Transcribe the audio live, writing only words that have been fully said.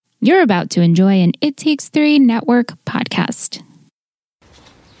You're about to enjoy an It Takes Three Network podcast.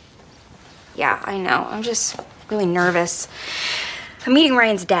 Yeah, I know. I'm just really nervous. I'm meeting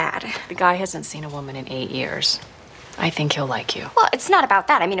Ryan's dad. The guy hasn't seen a woman in 8 years. I think he'll like you. Well, it's not about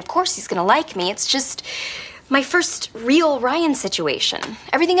that. I mean, of course he's gonna like me. It's just my first real Ryan situation.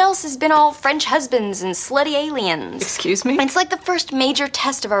 Everything else has been all French husbands and slutty aliens. Excuse me? It's like the first major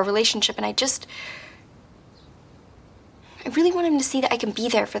test of our relationship, and I really want him to see that I can be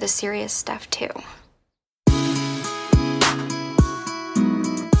there for the serious stuff, too.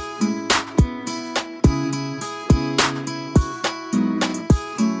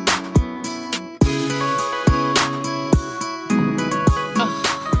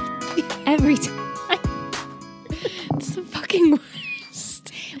 Every time. It's the fucking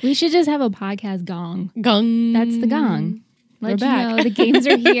worst. We should just have a podcast gong. Gong. That's the gong. Let We're you back. know the games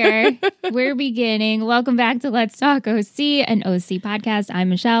are here. We're beginning. Welcome back to Let's Talk OC, an OC podcast. I'm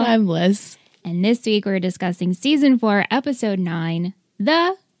Michelle. I'm Liz. And this week we're discussing season 4, episode 9,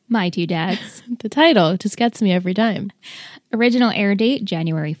 The My Two Dads. The title just gets me every time. Original air date,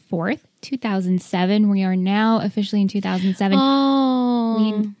 January 4th, 2007. We are now officially in 2007.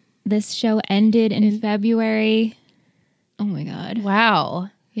 Oh. This show ended in February. Oh my God. Wow.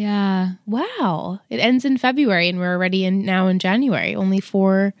 Yeah. Wow. It ends in February and we're already now in January. Only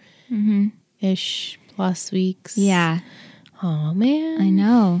 4-ish plus weeks. Yeah. Oh, man. I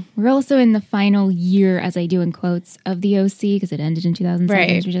know. We're also in the final year, as I do in quotes, of the OC because it ended in 2007,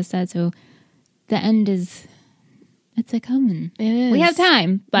 Right. as we just said. So the end it's a coming. It is. We have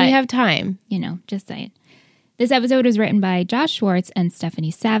time, but we have time. just saying. This episode was written by Josh Schwartz and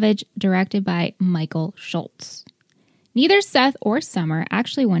Stephanie Savage, directed by Michael Schultz. Neither Seth or Summer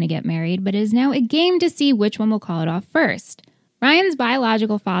actually want to get married, but it is now a game to see which one will call it off first. Ryan's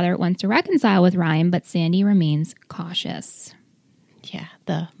biological father wants to reconcile with Ryan, but Sandy remains cautious. Yeah.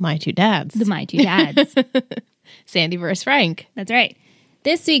 The My Two Dads. The My Two Dads. Sandy versus Frank. That's right.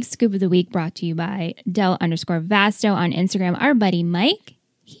 This week's Scoop of the Week brought to you by Del_Vasto on Instagram. Our buddy Mike,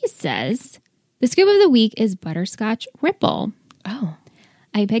 he says, the Scoop of the Week is Butterscotch Ripple. Oh.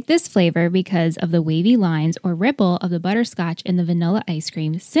 I picked this flavor because of the wavy lines or ripple of the butterscotch in the vanilla ice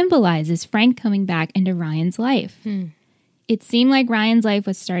cream symbolizes Frank coming back into Ryan's life. It seemed like Ryan's life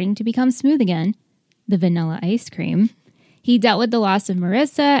was starting to become smooth again, the vanilla ice cream. He dealt with the loss of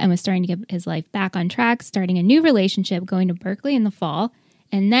Marissa and was starting to get his life back on track, starting a new relationship, going to Berkeley in the fall,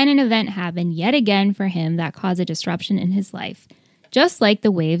 and then an event happened yet again for him that caused a disruption in his life, just like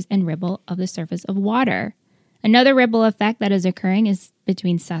the waves and ripple of the surface of water. Another ripple effect that is occurring is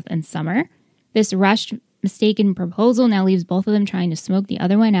between Seth and Summer. This rushed, mistaken proposal now leaves both of them trying to smoke the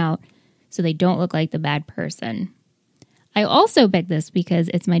other one out so they don't look like the bad person. I also picked this because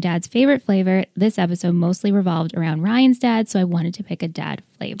it's my dad's favorite flavor. This episode mostly revolved around Ryan's dad, so I wanted to pick a dad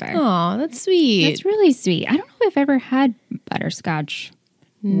flavor. Oh, that's sweet. That's really sweet. I don't know if I've ever had butterscotch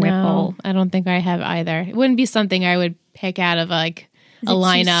No, ripple. I don't think I have either. It wouldn't be something I would pick out of like a it too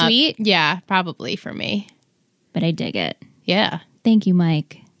lineup. sweet? Yeah, probably for me. But I dig it. Yeah, Thank you,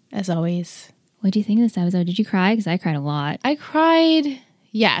 Mike. as always. What do you think of this episode? Did you cry? Because I cried a lot. I cried,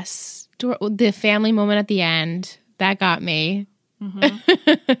 yes. The family moment at the end, that got me.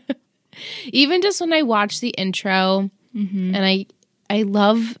 Even just when I watched the intro, and I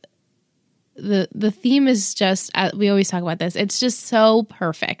love the theme is just, we always talk about this, it's just so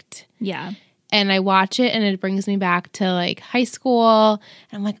perfect. Yeah. And I watch it and it brings me back to like high school.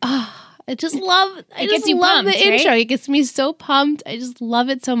 And I'm like, oh, I just love gets you love pumped, the intro. right? It gets me so pumped. I just love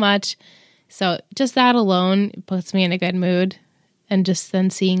it so much. So just that alone puts me in a good mood. And just then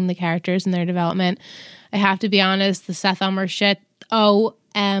seeing the characters and their development. I have to be honest, the Seth Elmer shit,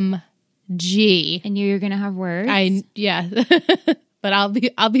 OMG. And you're going to have words? Yeah. But I'll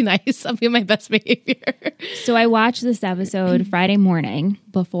be nice. I'll be my best behavior. So I watched this episode Friday morning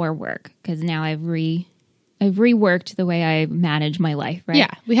before work because now I've reworked the way I manage my life, right? Yeah,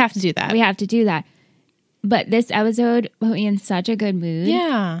 we have to do that. We have to do that. But this episode put me in such a good mood.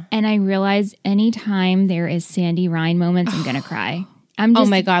 Yeah. And I realized anytime there is Sandy Ryan moments, I'm going to cry. I'm just, Oh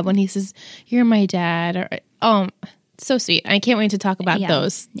my God, when he says, "You're my dad," or so sweet. I can't wait to talk about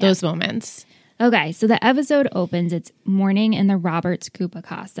those moments. Okay, so the episode opens. It's morning in the Roberts Coupa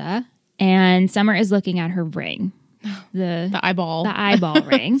Casa, and Summer is looking at her ring. The eyeball. The eyeball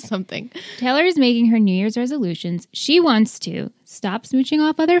ring. Something. Taylor is making her New Year's resolutions. She wants to stop smooching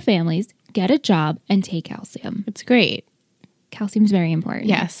off other families, get a job, and take calcium. It's great. Calcium's very important.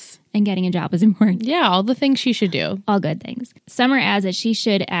 Yes. And getting a job is important. Yeah, all the things she should do. All good things. Summer adds that she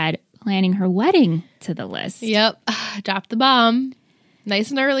should add planning her wedding to the list. Yep. Drop the bomb.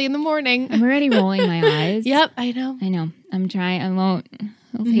 Nice and early in the morning. I'm already rolling my eyes. Yep, I know. I know. I'm trying. I won't.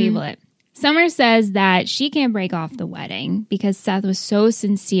 We'll table it. Summer says that she can't break off the wedding because Seth was so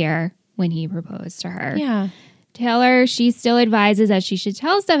sincere when he proposed to her. Yeah. Taylor, she still advises that she should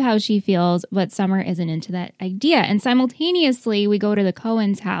tell Steph how she feels, but Summer isn't into that idea. And simultaneously, we go to the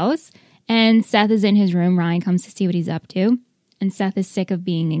Cohen's house, and Seth is in his room. Ryan comes to see what he's up to, and Seth is sick of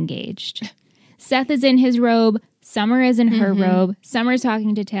being engaged. Seth is in his robe. Summer is in her robe. Summer's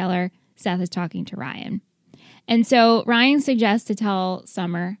talking to Taylor. Seth is talking to Ryan. And so Ryan suggests to tell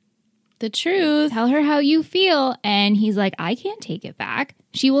Summer, The truth. tell her how you feel. And he's like, I can't take it back.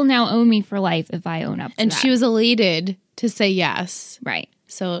 She will now own me for life if I own up to And that. she was elated to say yes. Right.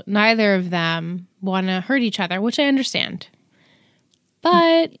 So neither of them want to hurt each other, which I understand.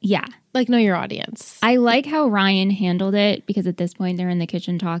 But, Yeah. like, know your audience. I like how Ryan handled it because at this point they're in the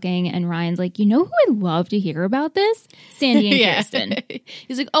kitchen talking and Ryan's like, you know who I'd love to hear about this? Sandy and Kirsten.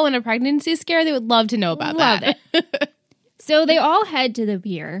 He's like, oh, and a pregnancy scare? They would love to know about Love that. So they all head to the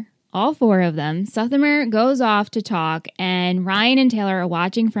pier, all four of them. Suthermer goes off to talk and Ryan and Taylor are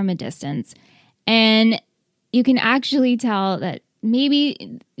watching from a distance. And you can actually tell that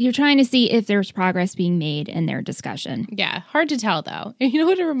maybe you're trying to see if there's progress being made in their discussion. Yeah, hard to tell, though. And you know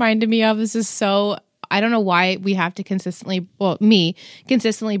what it reminded me of? This is so... I don't know why we have to consistently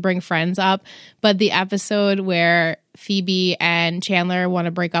bring Friends up, but the episode where Phoebe and Chandler want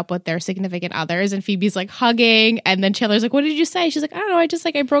to break up with their significant others and Phoebe's like hugging and then Chandler's like, what did you say? She's like, I don't know,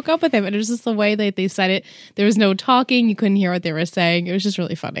 I broke up with him. And it was just the way that they said it. There was no talking. You couldn't hear what they were saying. It was just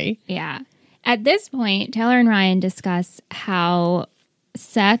really funny. Yeah. At this point, Taylor and Ryan discuss how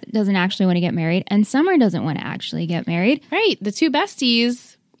Seth doesn't actually want to get married and Summer doesn't want to actually get married. Right. The two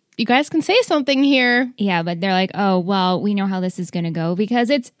besties. You guys can say something here. Yeah, but they're like, oh, well, we know how this is going to go because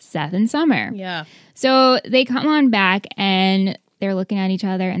it's Seth and Summer. Yeah. So they come on back and they're looking at each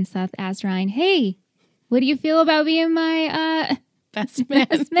other and Seth asks Ryan, hey, what do you feel about being my Best man.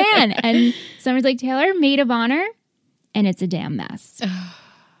 best man? And Summer's like, Taylor, maid of honor, and it's a damn mess.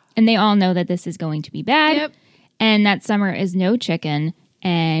 And they all know that this is going to be bad Yep. and that Summer is no chicken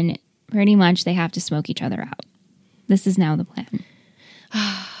and pretty much they have to smoke each other out. This is now the plan.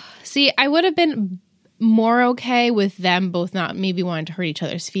 See, I would have been more okay with them both not maybe wanting to hurt each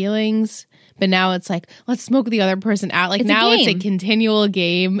other's feelings. But now it's like, let's smoke the other person out. Like It's a now it's a game. continual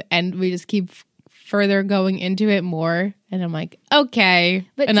game and we just keep further going into it more. And I'm like, okay,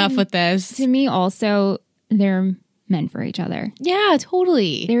 But enough to- with this. To me, also, they're meant for each other. Yeah,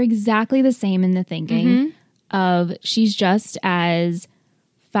 totally. They're exactly the same in the thinking of she's just as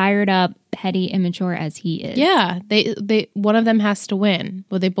fired up, petty, immature as he is. Yeah, they one of them has to win.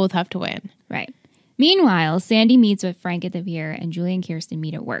 Well, they both have to win. Right. Meanwhile, Sandy meets with Frank at the pier and Julie and Kirsten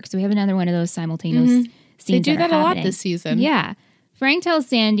meet at work. So we have another one of those simultaneous scenes. They do that that are a lot happening. this season. Yeah. Frank tells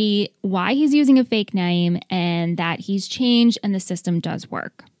Sandy why he's using a fake name and that he's changed and the system does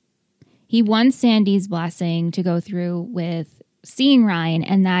work. He wants Sandy's blessing to go through with seeing Ryan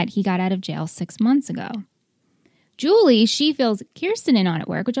and that he got out of jail 6 months ago. Julie, she fills Kirsten in on at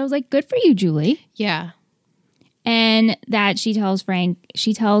work, which I was like, good for you, Julie. Yeah. And that she tells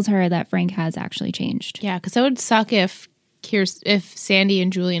her that Frank has actually changed. Yeah, because it would suck if Sandy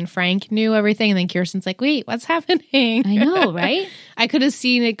and Julie and Frank knew everything and then Kirsten's like, wait, what's happening? I know, right? I could have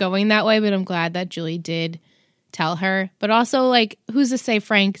seen it going that way, but I'm glad that Julie did tell her. But also, like, who's to say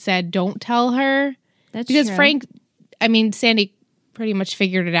Frank said don't tell her? That's Because true. Sandy pretty much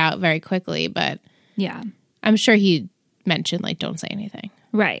figured it out very quickly, but Yeah. I'm sure he mentioned, like, don't say anything.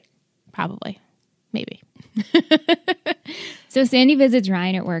 Right. Probably. Maybe. So Sandy visits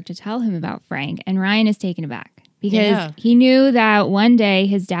Ryan at work to tell him about Frank, and Ryan is taken aback because Yeah. he knew that one day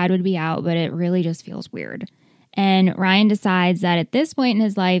his dad would be out, but it really just feels weird. And Ryan decides that at this point in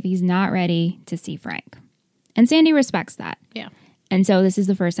his life, he's not ready to see Frank. And Sandy respects that. Yeah. And so this is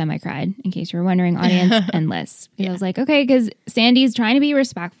the first time I cried, in case you were wondering, audience and Liz. I was like, okay, because Sandy's trying to be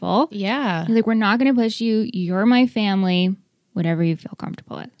respectful. Yeah. He's like, we're not going to push you. You're my family, whatever you feel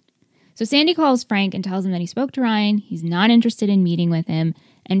comfortable with. So Sandy calls Frank and tells him that he spoke to Ryan. He's not interested in meeting with him.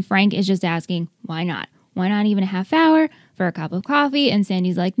 And Frank is just asking, why not? Why not even a half hour for a cup of coffee? And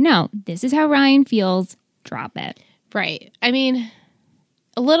Sandy's like, no, this is how Ryan feels. Drop it. Right. I mean,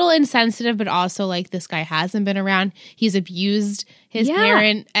 a little insensitive, but also like this guy hasn't been around. He's abused his Yeah.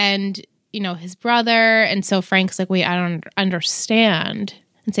 parent and, his brother. And so Frank's like, wait, I don't understand.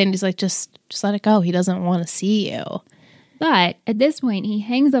 And Sandy's like, just let it go. He doesn't want to see you. But at this point, he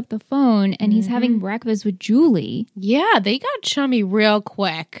hangs up the phone and he's having breakfast with Julie Yeah, they got chummy real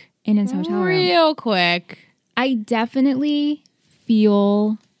quick. in his hotel room. Real quick. I definitely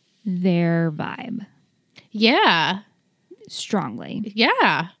feel their vibe Yeah. strongly.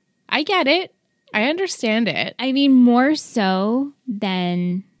 Yeah. I get it. I understand it. I mean, more so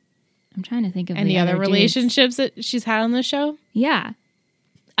than I'm trying to think of Any the other dudes. relationships that she's had on the show? Yeah.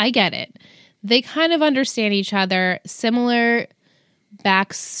 I get it. They kind of understand each other, similar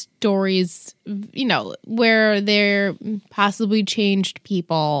backstories, you know, where they're possibly changed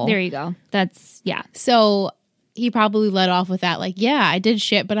people. There you go. That's, yeah. So he probably led off with that, like, yeah, I did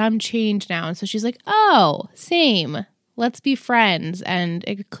shit, but I'm changed now. And so she's like, oh, same. Let's be friends. And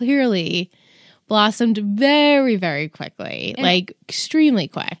it clearly blossomed very, very quickly, like extremely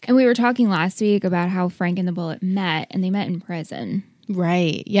quick. And we were talking last week about how Frank and the Bullet met, and they met in prison.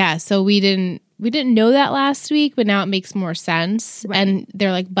 Right. Yeah. So we didn't know that last week, but now it makes more sense. Right. And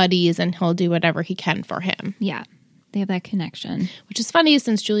they're like buddies, and he'll do whatever he can for him. Yeah. They have that connection. Which is funny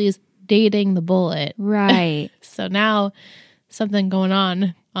since Julie's dating the Bullet. Right. So now something going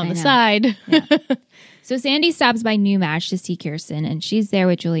on the know. side. Yeah. So Sandy stops by New Match to see Kirsten, and she's there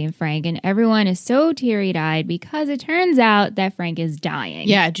with Julie and Frank, and everyone is so teary-eyed because it turns out that Frank is dying.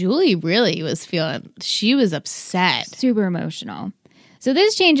 Yeah, Julie really was she was upset. Super emotional. So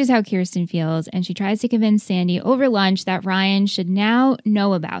this changes how Kirsten feels, and she tries to convince Sandy over lunch that Ryan should now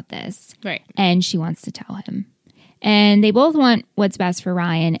know about this. Right. And she wants to tell him. And they both want what's best for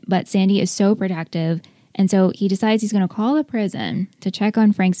Ryan, but Sandy is so protective. And so he decides he's going to call the prison to check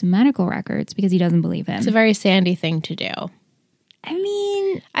on Frank's medical records because he doesn't believe him. It's a very Sandy thing to do. I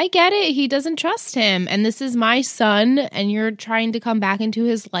mean, I get it. He doesn't trust him. And this is my son, and you're trying to come back into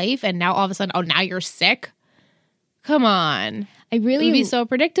his life, and now all of a sudden, oh, now you're sick? Come on. It would be so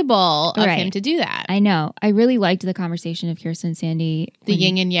predictable of him to do that. I know. I really liked the conversation of Kirsten and Sandy. The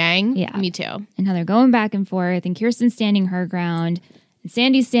yin and yang? Yeah. Me too. And how they're going back and forth, and Kirsten's standing her ground, and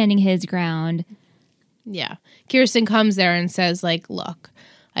Sandy's standing his ground. Yeah. Kirsten comes there and says, like, look,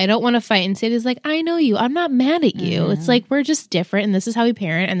 I don't want to fight. And Sandy's like, I know you. I'm not mad at you. It's like, we're just different, and this is how we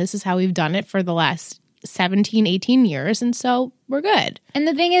parent, and this is how we've done it for the last 17, 18 years, and so we're good. And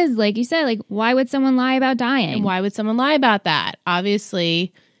the thing is, like you said, like, why would someone lie about dying? And why would someone lie about that?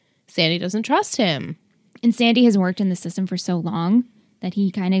 Obviously, Sandy doesn't trust him. And Sandy has worked in the system for so long that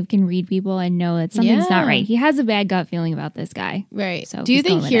he kind of can read people and know that something's not right. He has a bad gut feeling about this guy. Right. So do you he's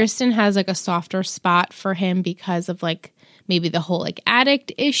going think with Kirsten has like a softer spot for him because of like maybe the whole like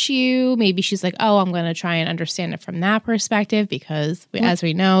addict issue? Maybe she's like, oh, I'm going to try and understand it from that perspective because as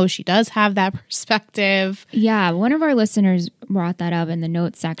we know, she does have that perspective. Yeah. One of our listeners brought that up in the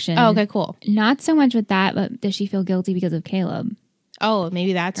notes section. Oh, okay, cool. Not so much with that, but does she feel guilty because of Caleb? Oh,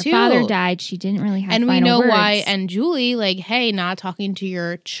 maybe that Her too. father died. She didn't really have and final we know words. why. And Julie, like, hey, not talking to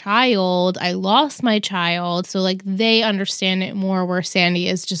your child. I lost my child. So, like, they understand it more where Sandy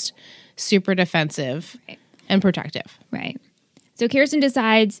is just super defensive and protective. Right. So Kirsten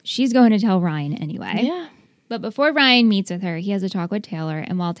decides she's going to tell Ryan anyway. Yeah. But before Ryan meets with her, he has a talk with Taylor.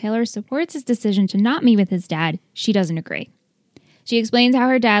 And while Taylor supports his decision to not meet with his dad, she doesn't agree. She explains how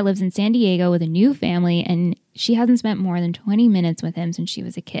her dad lives in San Diego with a new family, and she hasn't spent more than 20 minutes with him since she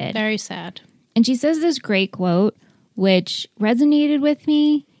was a kid. Very sad. And she says this great quote, which resonated with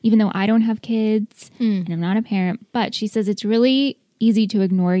me, even though I don't have kids and I'm not a parent. But she says it's really easy to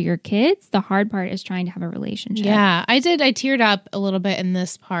ignore your kids. The hard part is trying to have a relationship. Yeah, I did. I teared up a little bit in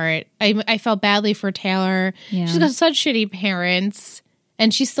this part. I felt badly for Taylor. Yeah. She's got such shitty parents,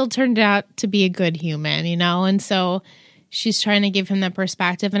 and she still turned out to be a good human, you know? And so she's trying to give him that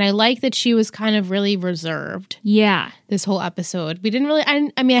perspective. And I like that she was kind of really reserved. Yeah. This whole episode. We didn't really,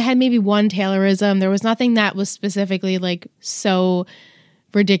 I mean, I had maybe one Taylorism. There was nothing that was specifically like so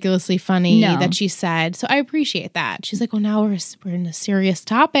ridiculously funny that she said. So I appreciate that. She's like, well, now we're in a serious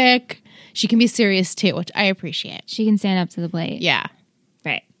topic. She can be serious too, which I appreciate. She can stand up to the plate. Yeah.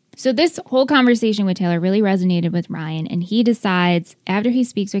 Right. So this whole conversation with Taylor really resonated with Ryan, and he decides after he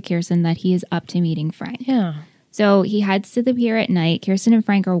speaks with Kirsten that he is up to meeting Frank. Yeah. So he heads to the pier at night. Kirsten and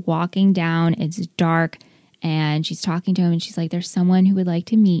Frank are walking down. It's dark, and she's talking to him, and she's like, there's someone who would like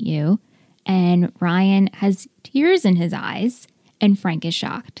to meet you. And Ryan has tears in his eyes, and Frank is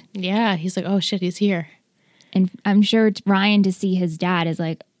shocked. Yeah. He's like, oh, shit, he's here. And I'm sure it's Ryan to see his dad is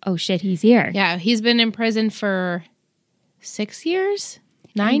like, oh, shit, he's here. Yeah. He's been in prison for 6 years?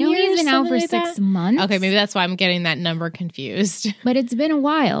 9 years? He's been out for something like 6 that? months. Okay, maybe that's why I'm getting that number confused. But it's been a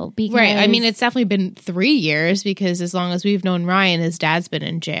while. Because Right. I mean, it's definitely been 3 years because as long as we've known Ryan, his dad's been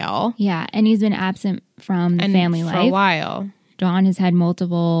in jail. Yeah, and he's been absent from the family life. For a while. Dawn has had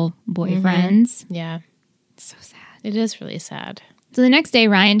multiple boyfriends. Yeah. It's so sad. It is really sad. So the next day,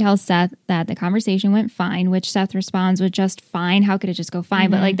 Ryan tells Seth that the conversation went fine, which Seth responds with just fine. How could it just go fine?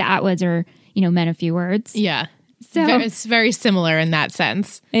 But like the Atwoods are, meant a few words. Yeah. So It's very similar in that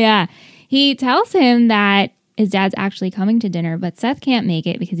sense. yeah, he tells him that his dad's actually coming to dinner, but Seth can't make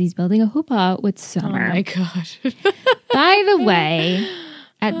it because he's building a hoopah with Oh Summer. my God. By the way,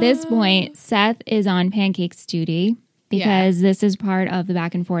 at this point, Seth is on pancakes duty because this is part of the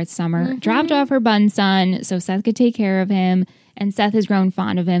back and forth. Summer dropped off her bun son so Seth could take care of him, and Seth has grown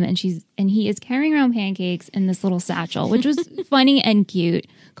fond of him, and he is carrying around pancakes in this little satchel, which was funny and cute.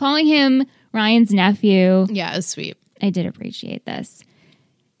 Calling him Ryan's nephew. Yeah, it was sweet. I did appreciate this.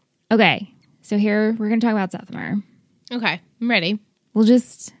 Okay, so here we're going to talk about Seth more. Okay, I'm ready.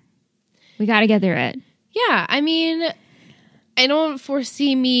 We got to get through it. Yeah, I mean, I don't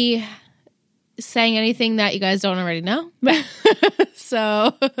foresee me saying anything that you guys don't already know. So,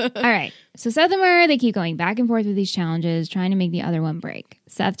 All right. So Seth and Summer, they keep going back and forth with these challenges, trying to make the other one break.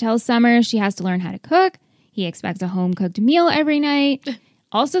 Seth tells Summer she has to learn how to cook. He expects a home-cooked meal every night.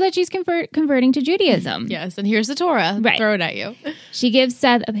 Also that she's converting to Judaism. yes, and here's the Torah. Right. Throw it at you. She gives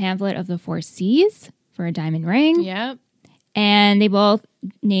Seth a pamphlet of the 4 C's for a diamond ring. Yep. And they both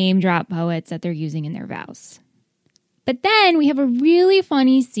name drop poets that they're using in their vows. But then we have a really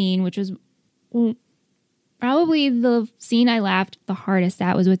funny scene, which was probably the scene I laughed the hardest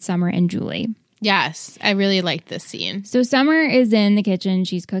at was with Summer and Julie. Yes, I really liked this scene. So Summer is in the kitchen.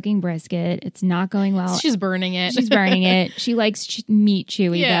 She's cooking brisket. It's not going well. She's burning it. She's burning it. She likes meat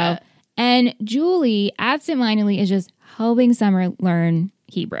chewy, Yeah. though. And Julie, absentmindedly, is just helping Summer learn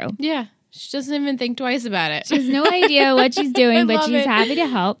Hebrew. Yeah, she doesn't even think twice about it. She has no idea what she's doing, but love she's it. happy to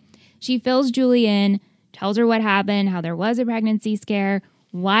help. She fills Julie in, tells her what happened, how there was a pregnancy scare,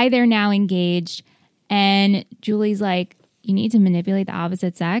 why they're now engaged. And Julie's like, you need to manipulate the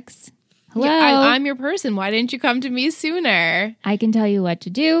opposite sex? Hello? Yeah, I'm your person. Why didn't you come to me sooner? I can tell you what to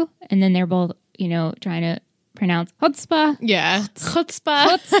do. And then they're both, trying to pronounce chutzpah. Yeah.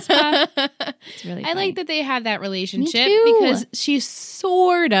 Chutzpah. It's really I funny. like that they had that relationship too. because she's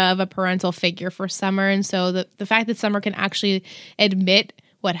sort of a parental figure for Summer. And so the fact that Summer can actually admit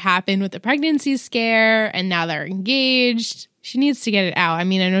what happened with the pregnancy scare and now they're engaged, she needs to get it out. I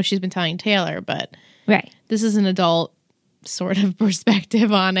mean, I know she's been telling Taylor, but Right. this is an adult sort of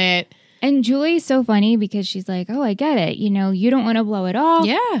perspective on it. And Julie's so funny because she's like, oh, I get it. You don't want to blow it off.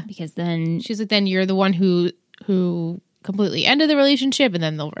 Yeah. Because then She's like, then you're the one who completely ended the relationship and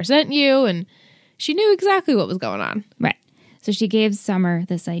then they'll resent you. And she knew exactly what was going on. Right. So she gave Summer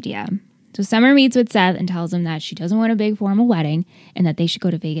this idea. So Summer meets with Seth and tells him that she doesn't want a big formal wedding and that they should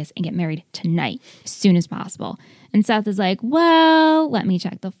go to Vegas and get married tonight, as soon as possible. And Seth is like, well, let me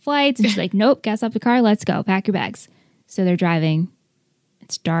check the flights. And she's like, nope, gas up the car. Let's go. Pack your bags. So they're driving.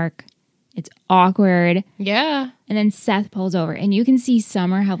 It's dark. It's awkward. Yeah. And then Seth pulls over and you can see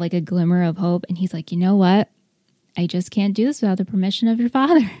Summer have like a glimmer of hope. And he's like, you know what? I just can't do this without the permission of your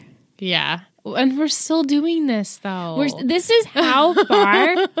father. Yeah. And we're still doing this, though. This is how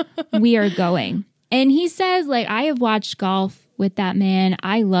far we are going. And he says, like, I have watched golf with that man.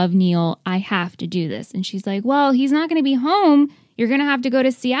 I love Neil. I have to do this. And she's like, well, he's not going to be home. You're going to have to go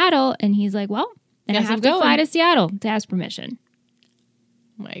to Seattle. And he's like, well, then I Guess have I'm to going. fly to Seattle to ask permission.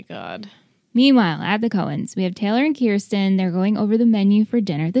 My God. Meanwhile, at the Cohens, we have Taylor and Kirsten. They're going over the menu for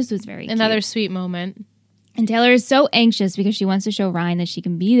dinner. This was very Another cute. sweet moment. And Taylor is so anxious because she wants to show Ryan that she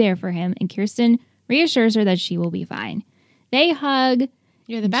can be there for him. And Kirsten reassures her that she will be fine. They hug.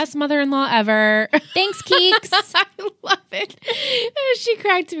 You're the best mother-in-law ever. Thanks, Keeks. I love it. She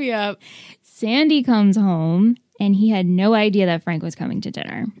cracked me up. Sandy comes home and he had no idea that Frank was coming to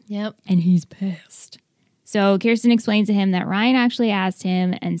dinner. Yep. And he's pissed. So Kirsten explains to him that Ryan actually asked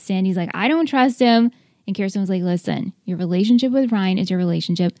him, and Sandy's like, I don't trust him. And Kirsten was like, listen, your relationship with Ryan is your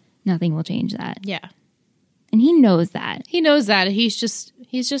relationship. Nothing will change that. Yeah. And he knows that. He knows that. He's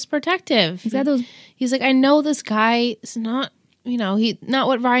just protective. He's got those. He's like, I know this guy is not, not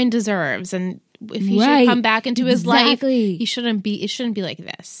what Ryan deserves. And if he Right. should come back into his Exactly. life, it shouldn't be like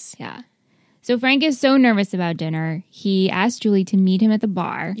this. Yeah. So Frank is so nervous about dinner. He asked Julie to meet him at the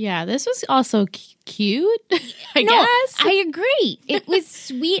bar. Yeah, this was also cute, I guess. I agree. It was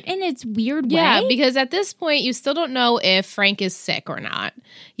sweet in its weird way. Yeah, because at this point, you still don't know if Frank is sick or not.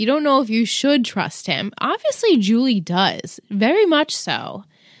 You don't know if you should trust him. Obviously, Julie does, very much so.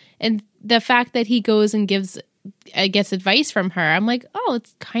 And the fact that he goes and gets advice from her, I'm like, oh,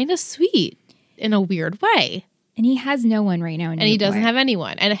 it's kind of sweet in a weird way. And he has no one right now. And he doesn't have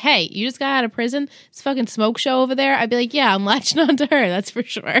anyone. And hey, you just got out of prison. It's fucking smoke show over there. I'd be like, yeah, I'm latching onto her. That's for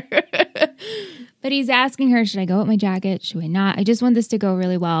sure. But he's asking her, should I go with my jacket? Should I not? I just want this to go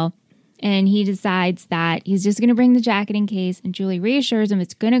really well. And he decides that he's just going to bring the jacket in case. And Julie reassures him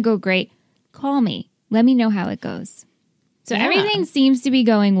it's going to go great. Call me. Let me know how it goes. So Yeah. everything seems to be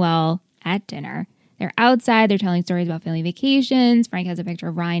going well at dinner. They're outside. They're telling stories about family vacations. Frank has a picture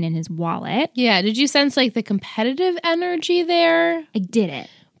of Ryan in his wallet. Yeah. Did you sense like the competitive energy there? I didn't.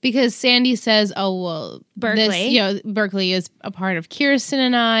 Because Sandy says, oh, well, Berkeley. Berkeley is a part of Kirsten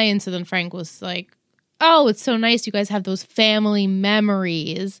and I. And so then Frank was like, oh, it's so nice you guys have those family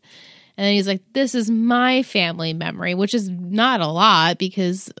memories. And then he's like, this is my family memory, which is not a lot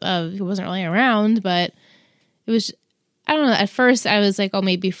because he wasn't really around. But it was, I don't know. At first, I was like, oh,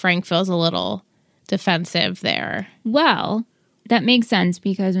 maybe Frank feels a little defensive there. Well, that makes sense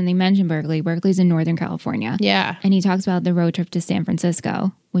because when they mention Berkeley, Berkeley's in Northern California. Yeah. And he talks about the road trip to San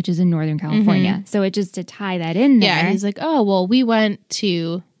Francisco, which is in Northern California. So it just to tie that in there. Yeah. He's like, oh, well, we went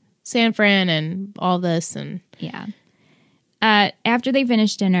to San Fran and all this. And yeah. After they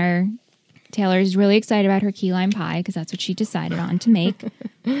finish dinner, Taylor's really excited about her key lime pie because that's what she decided on to make.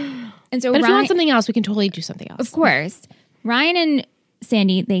 And so but if you want something else, we can totally do something else. Of course. Ryan and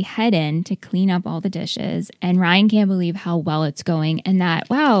Sandy, they head in to clean up all the dishes, and Ryan can't believe how well it's going and that,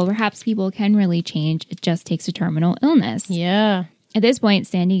 wow, perhaps people can really change. It just takes a terminal illness. Yeah. At this point,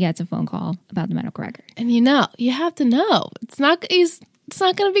 Sandy gets a phone call about the medical record. And you have to know. It's not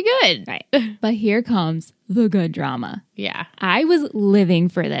going to be good. Right. But here comes the good drama. Yeah. I was living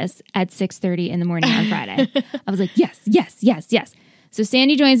for this at 6:30 in the morning on Friday. I was like, yes, yes, yes, yes. So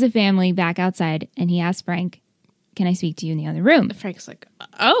Sandy joins the family back outside, and he asks Frank, can I speak to you in the other room? Frank's like,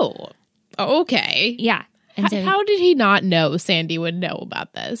 oh, okay. Yeah. And so, how did he not know Sandy would know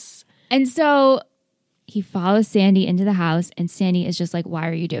about this? And so he follows Sandy into the house, and Sandy is just like, why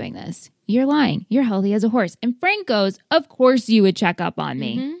are you doing this? You're lying. You're healthy as a horse. And Frank goes, of course you would check up on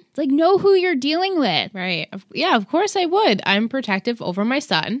me. Mm-hmm. It's like, know who you're dealing with. Right. Yeah, of course I would. I'm protective over my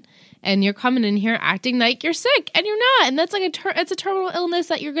son. And you're coming in here acting like you're sick, and you're not. And that's like it's a terminal illness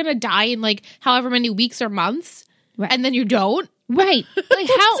that you're going to die in like however many weeks or months. Right. And then you don't. Right. Like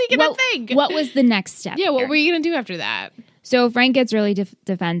how? What's he going to think? What was the next step? Yeah, what here? were you going to do after that? So Frank gets really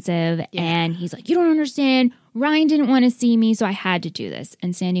defensive, and he's like, you don't understand. Ryan didn't want to see me, so I had to do this.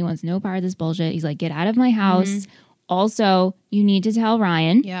 And Sandy wants no part of this bullshit. He's like, get out of my house. Mm-hmm. Also, you need to tell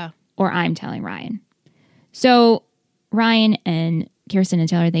Ryan. Yeah. Or I'm telling Ryan. So Ryan and Kirsten and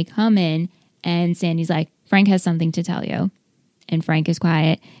Taylor, they come in, and Sandy's like, Frank has something to tell you. And Frank is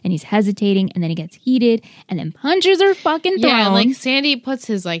quiet, and he's hesitating, and then he gets heated, and then punches her fucking throat. Yeah, like Sandy puts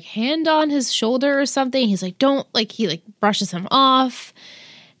his like hand on his shoulder or something. He's like, don't, like he like brushes him off,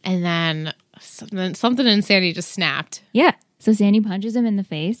 and then something in Sandy just snapped. Yeah, so Sandy punches him in the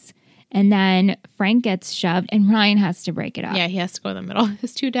face, and then Frank gets shoved, and Ryan has to break it up. Yeah, he has to go in the middle.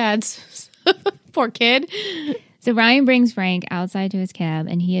 His two dads. Poor kid. So Ryan brings Frank outside to his cab,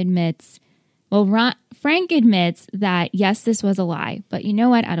 and he admits, Frank admits that, yes, this was a lie. But you know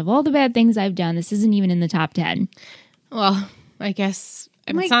what? Out of all the bad things I've done, this isn't even in the top 10. Well, I guess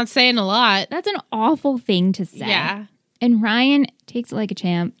it's not saying a lot. That's an awful thing to say. Yeah. And Ryan takes it like a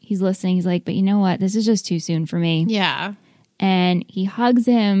champ. He's listening. He's like, but you know what? This is just too soon for me. Yeah. And he hugs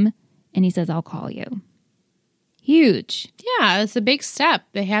him, and he says, I'll call you. Huge. Yeah, it's a big step.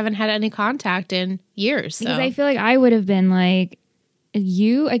 They haven't had any contact in years. So. Because I feel like I would have been like,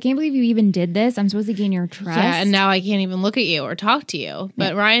 I can't believe you even did this. I'm supposed to gain your trust. Yeah, and now I can't even look at you or talk to you.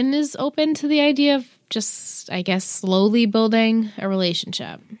 But Ryan is open to the idea of just, I guess, slowly building a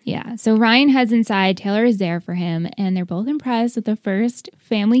relationship. Yeah. So Ryan heads inside. Taylor is there for him, and they're both impressed with the first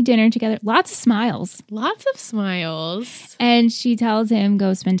family dinner together. Lots of smiles. Lots of smiles. And she tells him,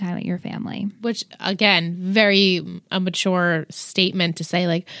 go spend time with your family. Which, again, very a mature statement to say,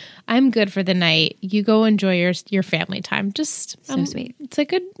 like, I'm good for the night. You go enjoy your family time. Just so sweet. It's a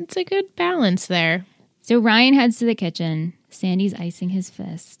good balance there. So Ryan heads to the kitchen. Sandy's icing his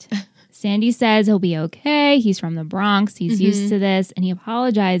fist. Sandy says he'll be okay. He's from the Bronx. He's used to this. And he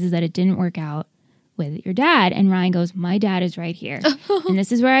apologizes that it didn't work out with your dad. And Ryan goes, my dad is right here. And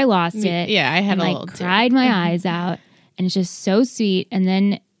this is where I lost it. Yeah, I had and, a little cried my eyes out. And it's just so sweet. And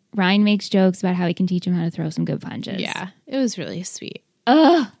then Ryan makes jokes about how he can teach him how to throw some good punches. Yeah, it was really sweet.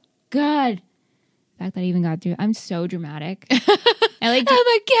 Oh, God. The fact that I even got through. I'm so dramatic. I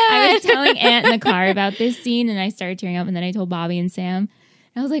was telling Aunt in the car about this scene, and I started tearing up. And then I told Bobby and Sam.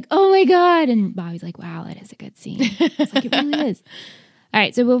 And I was like, oh, my God. And Bobby's like, wow, that is a good scene. I was like, it really is. All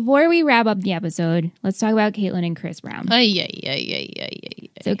right, so before we wrap up the episode, let's talk about Caitlin and Chris Brown. Yeah.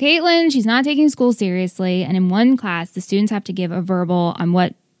 So Caitlin, she's not taking school seriously, and in one class, the students have to give a verbal on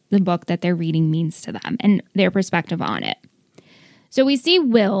what the book that they're reading means to them and their perspective on it. So we see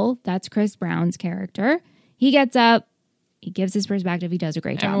Will, that's Chris Brown's character. He gets up, he gives his perspective, he does a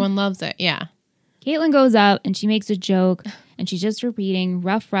great job. Everyone loves it, yeah. Caitlin goes up and she makes a joke and she's just repeating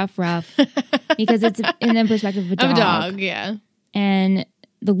rough, because it's in the perspective of a dog. Yeah. And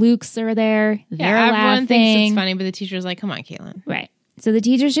the Lukes are there. They're everyone laughing. thinks it's funny, but the teacher's like, come on, Caitlin. Right. So the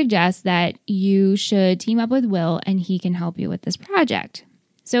teacher suggests that you should team up with Will and he can help you with this project.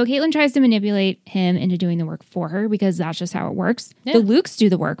 So Caitlin tries to manipulate him into doing the work for her because that's just how it works. Yeah. The Lukes do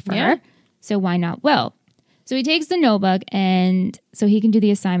the work for Yeah. her. So why not Will? So he takes the notebook and so he can do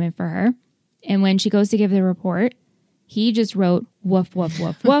the assignment for her. And when she goes to give the report, he just wrote woof, woof,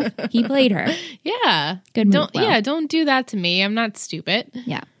 woof, woof. He played her. Yeah. Good move, Don't, Will. yeah, don't do that to me. I'm not stupid.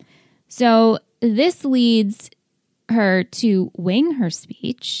 Yeah. So this leads her to wing her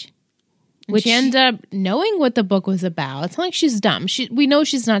speech. Which she ended up knowing what the book was about. It's not like she's dumb. We know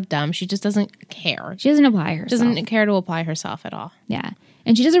she's not dumb. She just doesn't care. She doesn't apply herself. Doesn't care to apply herself at all. Yeah.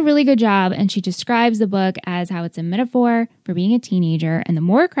 And she does a really good job. And she describes the book as how it's a metaphor for being a teenager. And the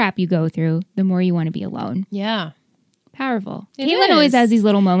more crap you go through, the more you want to be alone. Yeah. Powerful. It Caitlin is. always has these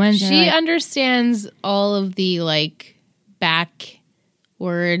little moments. She like, understands all of the back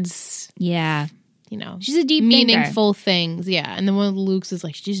words, yeah. she's a deep meaningful things. Yeah. And then one of Luke's is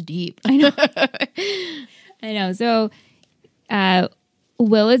like, she's deep. I know. So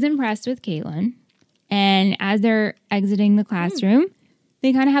Will is impressed with Caitlin. And as they're exiting the classroom,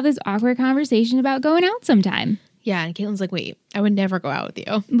 they kind of have this awkward conversation about going out sometime. Yeah. And Caitlin's like, wait, I would never go out with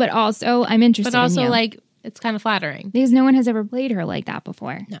you. But also, I'm interested But also, in you. it's kind of flattering. Because no one has ever played her like that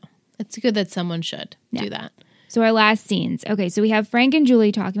before. No. It's good that someone should do that. So our last scenes. Okay, so we have Frank and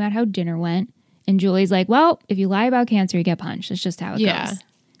Julie talking about how dinner went. And Julie's like, well, if you lie about cancer, you get punched. That's just how it goes.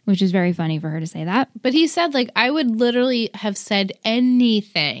 Which is very funny for her to say that. But he said, I would literally have said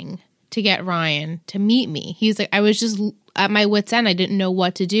anything to get Ryan to meet me. He was like, I was just at my wit's end. I didn't know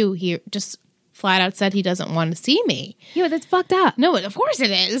what to do. He just flat out said he doesn't want to see me. Yeah, but that's fucked up. No, of course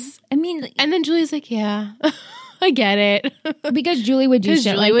it is. I mean, And then Julie's like, yeah, I get it. because Julie would do shit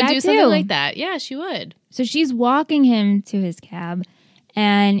Julie like would that do too. something like that. Yeah, she would. So she's walking him to his cab.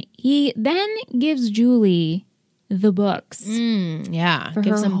 And he then gives Julie the books Yeah, for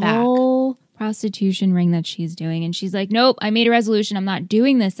gives her them back. whole prostitution ring that she's doing. And she's like, nope, I made a resolution. I'm not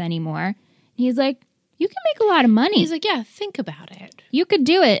doing this anymore. And he's like, you can make a lot of money. He's like, yeah, think about it. You could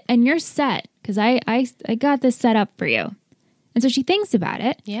do it and you're set because I got this set up for you. And so she thinks about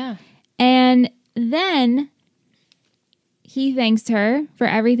it. Yeah. And then he thanks her for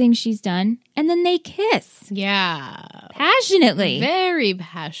everything she's done. And then they kiss Yeah. passionately. Very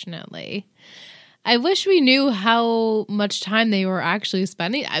passionately. I wish we knew how much time they were actually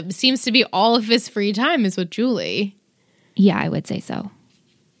spending. It seems to be all of his free time is with Julie. Yeah, I would say so.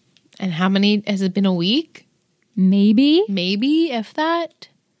 And how many, has it been a week? Maybe. Maybe, if that.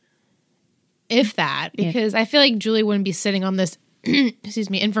 If that. Because I feel like Julie wouldn't be sitting on this,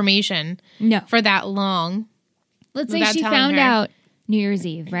 information No. for that long. Let's say without she telling found her. out New Year's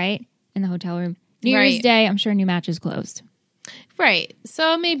Eve, right? In the hotel room. New Year's Right. Day, I'm sure New Match is closed. Right.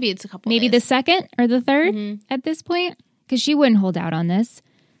 So maybe it's a couple Maybe days. the second or the third at this point. Because she wouldn't hold out on this.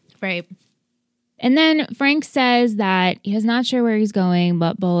 Right. And then Frank says that he's not sure where he's going,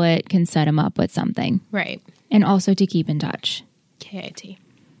 but Bullet can set him up with something. Right. And also to keep in touch. KIT.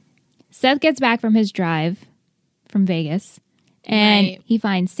 Seth gets back from his drive from Vegas. And Right. he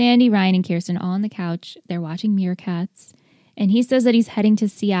finds Sandy, Ryan, and Kirsten all on the couch. They're watching Meerkats. And he says that he's heading to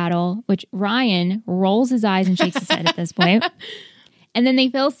Seattle, which Ryan rolls his eyes and shakes his head at this point. And then they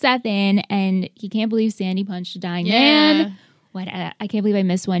fill Seth in, and he can't believe Sandy punched a dying man. What? I can't believe I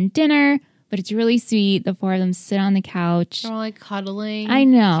missed one dinner. But it's really sweet. The four of them sit on the couch. They're all cuddling. I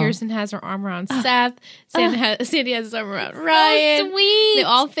know. Kirsten has her arm around Seth. Sandy has his arm around Ryan. So sweet. They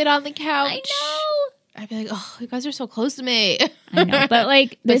all fit on the couch. I know. I'd be like, oh, you guys are so close to me. I know. But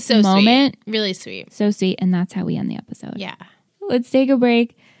like But this so moment, sweet. Really sweet. so sweet. And that's how we end the episode. Yeah. Let's take a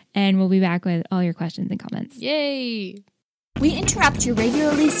break, and we'll be back with all your questions and comments. Yay. We interrupt your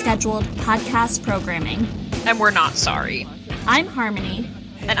regularly scheduled podcast programming. And we're not sorry. I'm Harmony,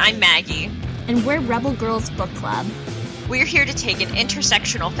 And I'm Maggie. and we're Rebel Girls Book Club. We're here to take an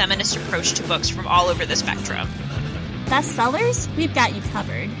intersectional feminist approach to books from all over the spectrum. Bestsellers? We've got you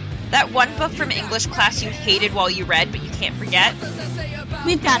covered. That one book from English class you hated while you read but you can't forget?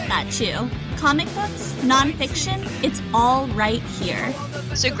 We've got that too. Comic books, nonfiction, it's all right here.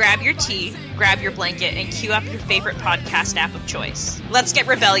 So grab your tea, grab your blanket, and cue up your favorite podcast app of choice. Let's get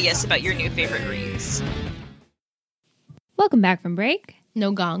rebellious about your new favorite reads. Welcome back from break.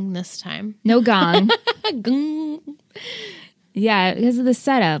 No gong this time. No gong. Gong. Yeah, because of the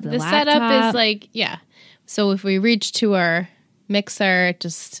setup. The laptop. setup is yeah. So if we reach to our mixer,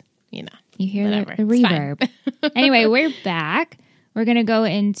 just, you hear whatever. the It's fine. reverb. Anyway, we're back. We're going to go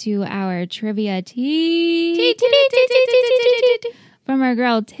into our trivia tea. From our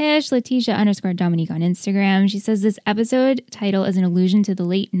girl Tish, Letitia_Dominique on Instagram. She says this episode title is an allusion to the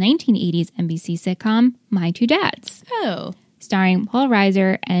late 1980s NBC sitcom My Two Dads, Oh. starring Paul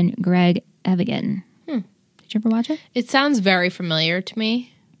Reiser and Greg Evigan. Did you ever watch it? It sounds very familiar to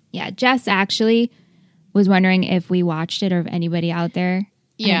me. Yeah, Jess actually was wondering if we watched it or if anybody out there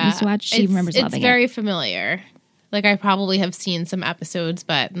used to watch. She remembers loving It's it. very familiar. Like, I probably have seen some episodes,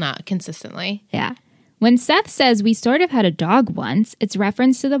 but not consistently. Yeah. When Seth says we sort of had a dog once, it's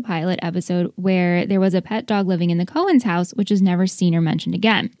reference to the pilot episode where there was a pet dog living in the Coens' house, which was never seen or mentioned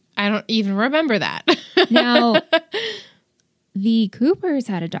again. I don't even remember that. Now, the Coopers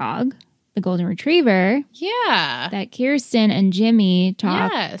had a dog, the Golden Retriever, Yeah. that Kirsten and Jimmy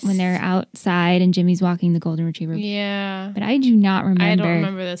talk Yes. when they're outside and Jimmy's walking the Golden Retriever. Yeah. But I do not remember. I don't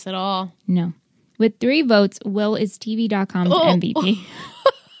remember this at all. No. With 3 votes, Will is TV.com's MVP.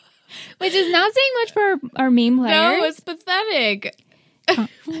 Which is not saying much for our main player. No, it's pathetic.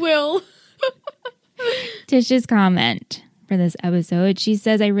 Will. Tish's comment for this episode. She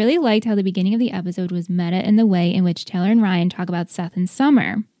says, I really liked how the beginning of the episode was meta in the way in which Taylor and Ryan talk about Seth and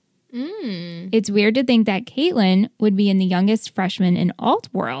Summer. It's weird to think that Caitlin would be in the youngest freshman in alt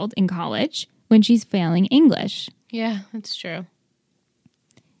world in college when she's failing English. Yeah, that's true.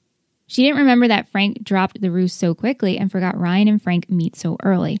 She didn't remember that Frank dropped the roost so quickly and forgot Ryan and Frank meet so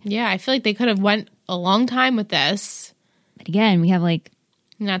early. Yeah, I feel like they could have went a long time with this. But again, we have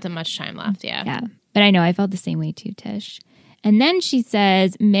Not that much time left, yeah. yeah. But I know I felt the same way too, Tish. And then she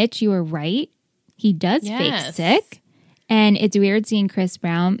says, Mitch, you were right. He does fake sick. And it's weird seeing Chris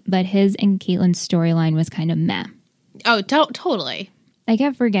Brown, but his and Caitlin's storyline was kind of meh. Oh, totally. I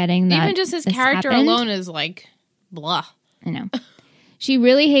kept forgetting that Even just his this character happened. alone is like, blah. I know. She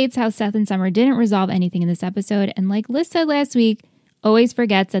really hates how Seth and Summer didn't resolve anything in this episode. And like Liz said last week, always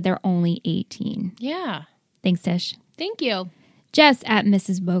forgets that they're only 18. Yeah. Thanks, Tish. Thank you. Jess at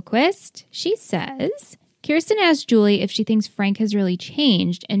Mrs. Boquist, she says, Kirsten asked Julie if she thinks Frank has really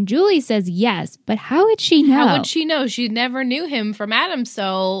changed. And Julie says yes, but how would she know? How would she know? She never knew him from Adam,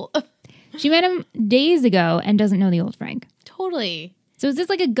 so She met him days ago and doesn't know the old Frank. totally. So is this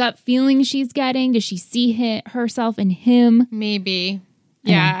like a gut feeling she's getting? Does she see herself in him? Maybe.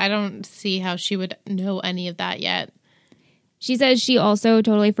 Yeah, I don't see how she would know any of that yet. She says she also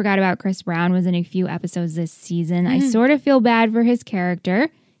totally forgot about Chris Brown was in a few episodes this season. I sort of feel bad for his character.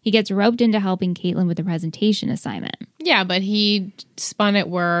 He gets roped into helping Caitlin with the presentation assignment. Yeah, but he spun it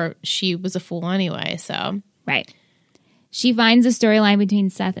where she was a fool anyway, so. Right. She finds the storyline between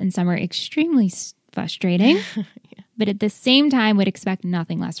Seth and Summer extremely frustrating, but at the same time would expect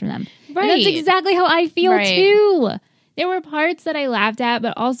nothing less from them. Right. And that's exactly how I feel Right. too. There were parts that I laughed at,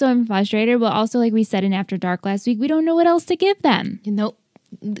 but also I'm frustrated. But also, like we said in After Dark last week, we don't know what else to give them. You know,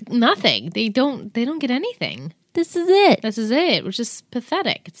 nothing. They don't get anything. This is it. This is it, which is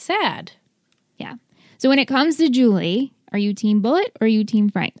pathetic. It's sad. Yeah. So when it comes to Julie, are you Team Bullet or are you Team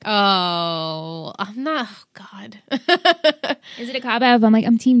Frank? Oh, I'm not. Oh, God. Is it a cop out if I'm like,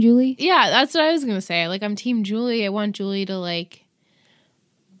 I'm Team Julie? Yeah, that's what I was going to say. Like, I'm Team Julie. I want Julie to, like,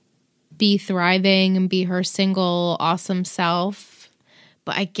 be thriving and be her single, awesome self.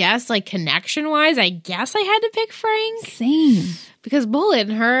 But I guess, like, connection-wise, I guess I had to pick Frank. Same. Because Bullet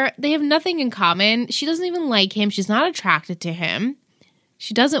and her, they have nothing in common. She doesn't even like him. She's not attracted to him.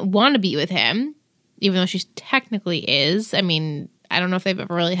 She doesn't want to be with him, even though she technically is. I mean, I don't know if they've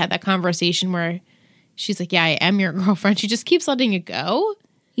ever really had that conversation where she's like, yeah, I am your girlfriend. She just keeps letting it go.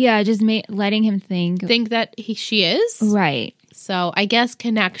 Yeah, just letting him think. Think that she is. Right. So I guess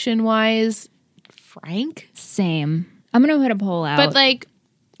connection-wise, Frank. Same. I'm going to put a poll out. But like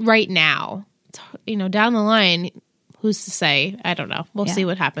right now, down the line, who's to say? I don't know. We'll see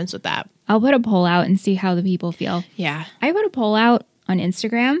what happens with that. I'll put a poll out and see how the people feel. Yeah. I put a poll out on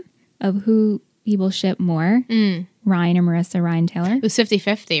Instagram of who people ship more, Ryan or Marissa, Ryan Taylor. It was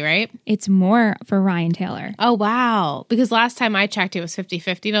 50-50, right? It's more for Ryan Taylor. Oh, wow. Because last time I checked, it was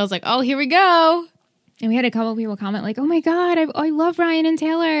 50-50. And I was like, oh, here we go. And we had a couple of people comment like, oh my God, I love Ryan and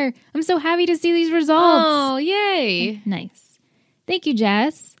Taylor. I'm so happy to see these results. Oh, yay. Nice. Thank you,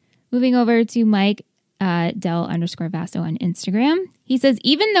 Jess. Moving over to Mike Del_Vasto on Instagram. He says,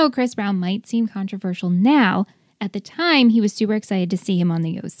 even though Chris Brown might seem controversial now, at the time he was super excited to see him on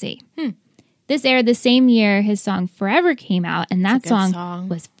the OC. This aired the same year his song Forever came out, and that song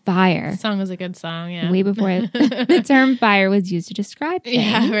was fire. The song was a good song, yeah. Way before the term fire was used to describe things.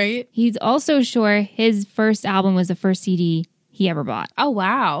 Yeah, right? He's also sure his first album was the first CD he ever bought. Oh,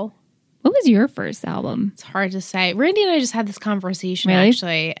 wow. What was your first album? It's hard to say. Randy and I just had this conversation, Really?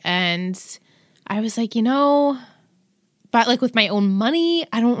 actually. And I was like, but like with my own money,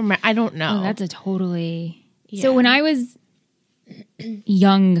 I don't know. Oh, that's a totally... Yeah. So when I was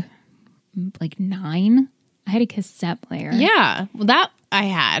young, like 9, I had a cassette player. Yeah. Well, that I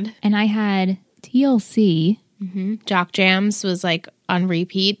had. And I had TLC. Jock Jams was like on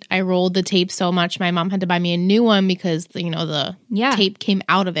repeat. I rolled the tape so much my mom had to buy me a new one because, the tape came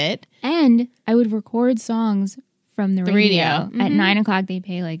out of it. And I would record songs from the radio. Mm-hmm. At 9 o'clock, they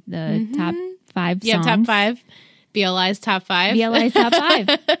play like the top 5 songs. Yeah, top 5. BLI's top 5. BLI's top 5.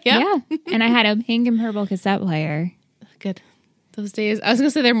 Yep. Yeah. And I had a pink and purple cassette player. Good. Those days, I was going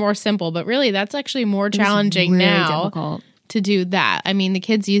to say they're more simple, but really that's actually more It was challenging really now difficult. to do that. I mean, the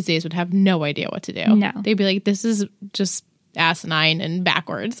kids these days would have no idea what to do. No. They'd be like, this is just asinine and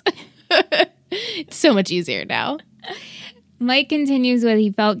backwards. It's so much easier now. Mike continues with,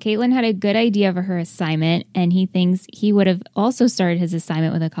 he felt Caitlin had a good idea for her assignment, and he thinks he would have also started his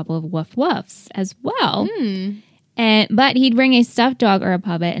assignment with a couple of woof woofs as well. But he'd bring a stuffed dog or a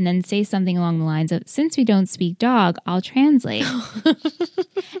puppet and then say something along the lines of, since we don't speak dog, I'll translate.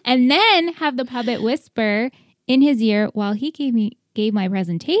 And then have the puppet whisper in his ear while he gave my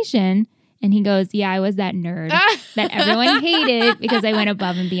presentation. And he goes, yeah, I was that nerd that everyone hated because I went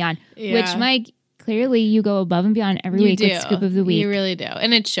above and beyond. Yeah. Which, Mike, clearly you go above and beyond every week with Scoop of the Week. You really do.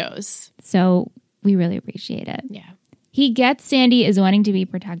 And it shows. So we really appreciate it. Yeah. He gets Sandy is wanting to be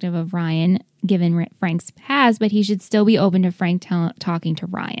protective of Ryan, given Frank's past, but he should still be open to Frank talking to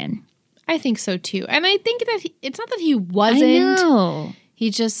Ryan. I think so too. And I think that it's not that he wasn't. I know.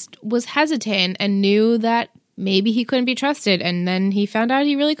 He just was hesitant and knew that maybe he couldn't be trusted. And then he found out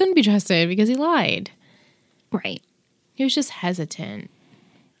he really couldn't be trusted because he lied. Right. He was just hesitant.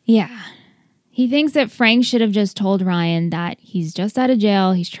 Yeah. He thinks that Frank should have just told Ryan that he's just out of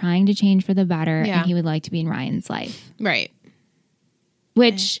jail, he's trying to change for the better, Yeah. and he would like to be in Ryan's life. Right.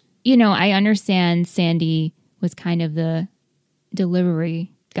 Which, I understand Sandy was kind of the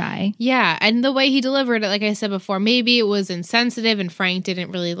delivery guy. Yeah. And the way he delivered it, like I said before, maybe it was insensitive and Frank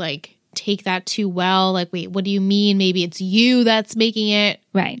didn't really take that too well. Like, wait, what do you mean? Maybe it's you that's making it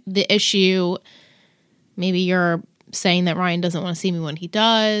Right. the issue. Maybe you're saying that Ryan doesn't want to see me when he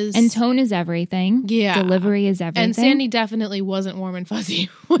does. And tone is everything. Yeah. Delivery is everything. And Sandy definitely wasn't warm and fuzzy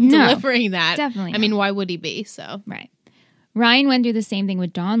when No, delivering that. definitely I mean, why would he be? So Right. Ryan went through the same thing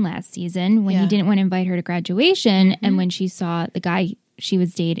with Dawn last season when Yeah. he didn't want to invite her to graduation, and when she saw the guy she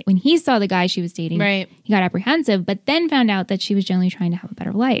was dating, when he saw the guy she was dating, Right. he got apprehensive, but then found out that she was generally trying to have a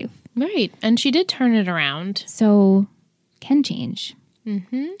better life. right. And she did turn it around. So can change.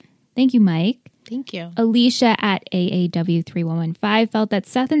 Thank you, Mike. Thank you. Alicia at AAW3115 felt that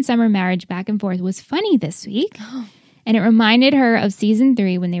Seth and Summer marriage back and forth was funny this week. And it reminded her of season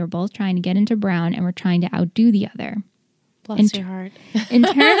 3 when they were both trying to get into Brown and were trying to outdo the other. Bless your heart. In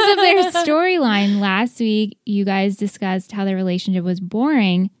terms of their storyline, last week you guys discussed how their relationship was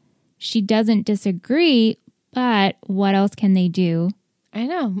boring. She doesn't disagree, but what else can they do? I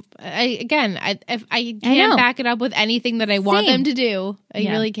know. If I know. can't back it up with anything that I want Same. them to do. I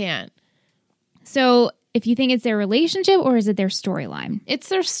Yeah. really can't. So if you think it's their relationship or is it their storyline? It's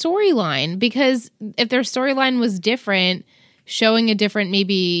their storyline, because if their storyline was different, showing a different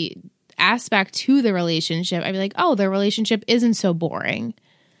maybe aspect to the relationship, I'd be like, oh, their relationship isn't so boring.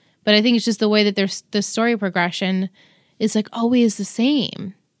 But I think it's just the way that the story progression is always the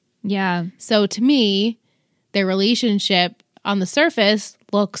same. Yeah. So to me, their relationship on the surface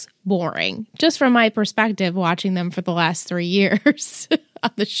looks boring, just from my perspective watching them for the last 3 years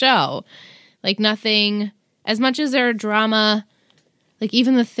on the show. Nothing, as much as their drama,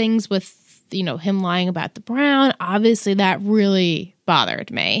 even the things with, him lying about the Brown, obviously that really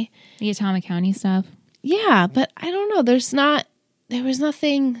bothered me. The Atomic County stuff. Yeah, but I don't know. There was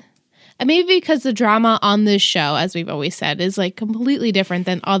nothing. And maybe because the drama on this show, as we've always said, is completely different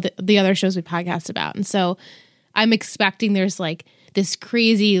than all the other shows we podcast about. And so I'm expecting there's this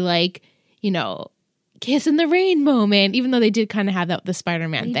crazy, kiss in the rain moment, even though they did kind of have that with the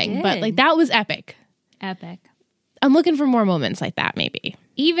Spider-Man thing. did. But that was epic. Epic. I'm looking for more moments like that, maybe.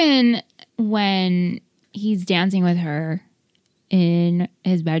 Even when he's dancing with her in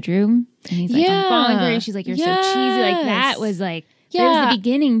his bedroom and he's like, I'm falling for you. She's like, you're so cheesy. That was there's the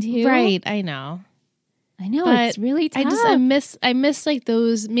beginning too. Right, I know. I know, But it's really tough. I miss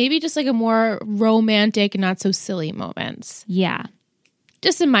those, maybe just a more romantic and not so silly moments. Yeah.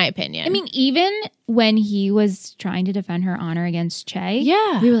 Just in my opinion. I mean, even when he was trying to defend her honor against Che,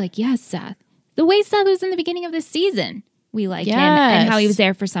 Yeah. we were like, yes, Seth. The way Seth was in the beginning of this season, we liked him, Yes. and how he was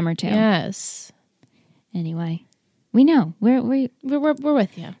there for Summer too. Yes. Anyway, we know. We're We're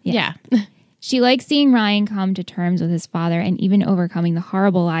with you. Yeah. She likes seeing Ryan come to terms with his father and even overcoming the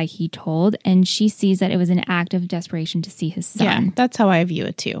horrible lie he told, and she sees that it was an act of desperation to see his son. Yeah. That's how I view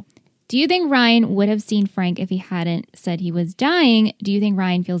it too. Do you think Ryan would have seen Frank if he hadn't said he was dying? Do you think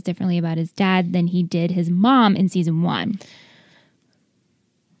Ryan feels differently about his dad than he did his mom in season 1?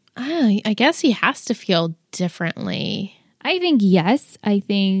 I guess he has to feel differently. I think yes. I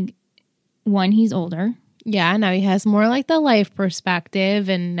think, one, he's older. Yeah, now he has more like the life perspective,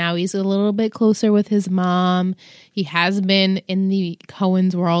 and now he's a little bit closer with his mom. He has been in the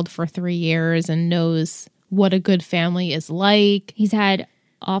Coen's world for 3 years and knows what a good family is like. He's had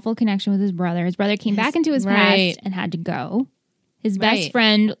awful connection with his brother. His brother came back into his past and had to go. His best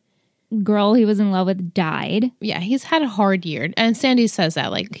friend, girl he was in love with, died. Yeah, he's had a hard year. And Sandy says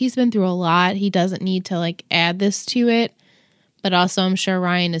that, like, he's been through a lot. He doesn't need to, like, add this to it. But also, I'm sure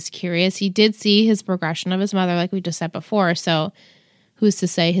Ryan is curious. He did see his progression of his mother, like we just said before. So who's to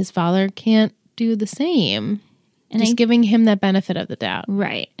say his father can't do the same? And just giving him that benefit of the doubt.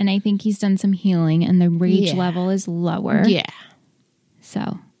 Right. And I think he's done some healing and the rage level is lower. Yeah.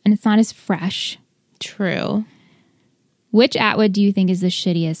 So, and it's not as fresh. True. Which Atwood do you think is the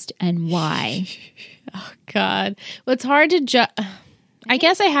shittiest and why? Oh, God. Well, it's hard to judge. I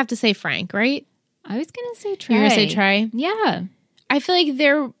guess I have to say Frank, right? I was going to say Trey. You're going to say Trey? Yeah. I feel like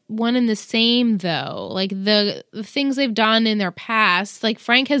they're one and the same, though. Like, the things they've done in their past, like,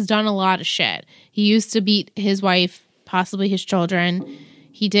 Frank has done a lot of shit. He used to beat his wife, possibly his children.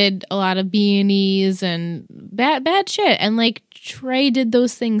 He did a lot of B&Es and bad shit. And, like, Trey did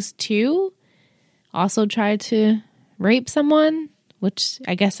those things, too. Also tried to rape someone, which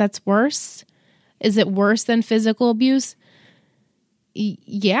I guess that's worse. Is it worse than physical abuse?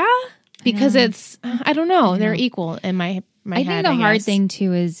 Yeah. Because I don't know. They're equal in my head. I think the hard thing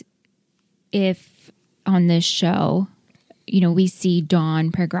too is if on this show, you know, we see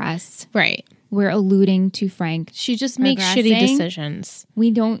Dawn progress. Right. We're alluding to Frank. She just makes shitty decisions. We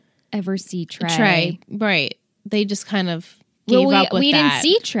don't ever see Trey. Right. They just kind of gave up with we that. didn't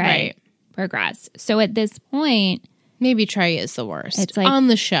see Trey progress. So at this point, maybe Trey is the worst. It's like on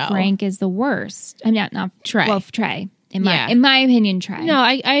the show. Frank is the worst. I mean, not Trey. Well, Trey. In my opinion, Trey. No,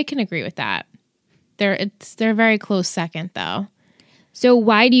 I can agree with that. They're a very close second, though. So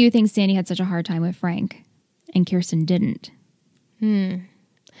why do you think Sandy had such a hard time with Frank and Kirsten didn't?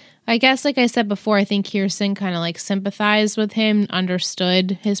 I guess, like I said before, I think Kirsten kind of like sympathized with him,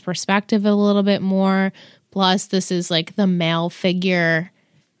 understood his perspective a little bit more. Plus, this is like the male figure.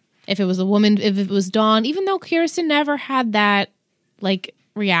 If it was a woman, if it was Dawn, even though Kirsten never had that like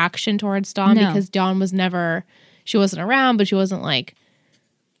reaction towards Dawn because Dawn was never, she wasn't around, but she wasn't like,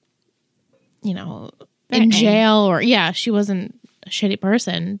 you know, in jail or, she wasn't a shitty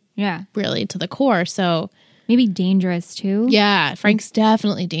person. Yeah. Really, to the core. So maybe dangerous too. Yeah. Frank's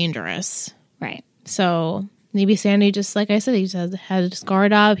definitely dangerous. Right. So maybe Sandy just, like I said, he had his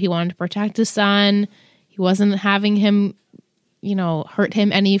guard up. He wanted to protect his son. He wasn't having him, you know, hurt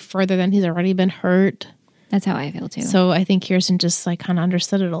him any further than he's already been hurt. That's how I feel too. So I think Kirsten just like kind of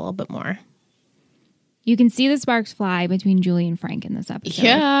understood it a little bit more. You can see the sparks fly between Julie and Frank in this episode.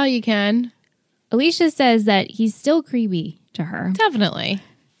 Yeah, you can. Alicia says that he's still creepy to her. Definitely.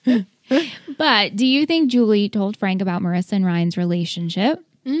 But do you think Julie told Frank about Marissa and Ryan's relationship?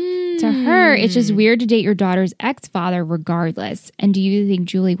 To her, it's just weird to date your daughter's ex-father regardless. And do you think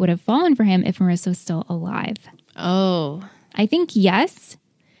Julie would have fallen for him if Marissa was still alive? Oh. I think yes.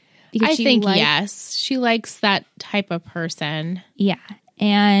 I think yes. She likes that type of person. Yeah.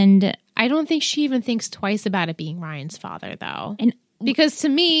 And I don't think she even thinks twice about it being Ryan's father, though. And because to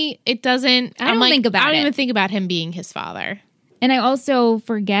me, it doesn't. I don't think about it. I don't even think about him being his father. And I also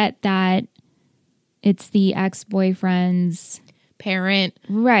forget that it's the ex-boyfriend's parent.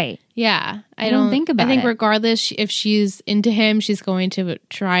 Right. Yeah. I don't think about it. I think regardless if she's into him, she's going to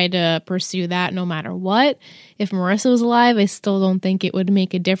try to pursue that no matter what. If Marissa was alive, I still don't think it would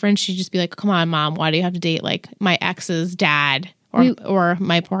make a difference. She'd just be like, come on, Mom, why do you have to date like my ex's dad? Or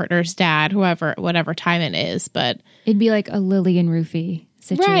my partner's dad, whatever time it is, but it'd be like a Lily and Rufy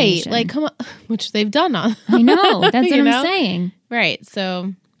situation, right? Like, come on, which they've done on. I know that's what I'm saying, right?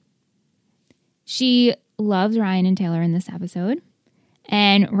 So she loves Ryan and Taylor in this episode,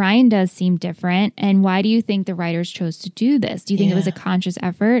 and Ryan does seem different. And why do you think the writers chose to do this? Do you think it was a conscious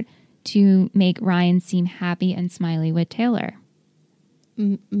effort to make Ryan seem happy and smiley with Taylor?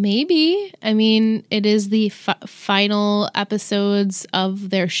 Maybe. I mean, it is the final episodes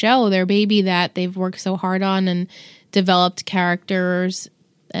of their show, their baby that they've worked so hard on and developed characters.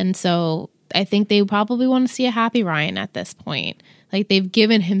 And so I think they probably want to see a happy Ryan at this point. Like, they've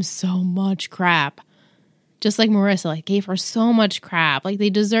given him so much crap. Just like Marissa, like, gave her so much crap. Like, they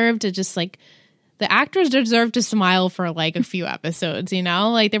deserve to just, like, the actors deserve to smile for, like, a few episodes, you know?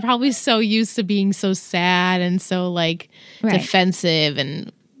 Like, they're probably so used to being so sad and so, like, defensive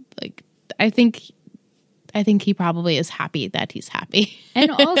and, like, I think he probably is happy that he's happy. And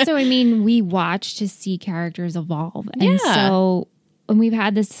also, I mean, we watch to see characters evolve. And Yeah. so when we've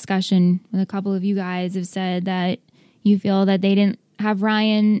had this discussion with a couple of you guys have said that you feel that they didn't have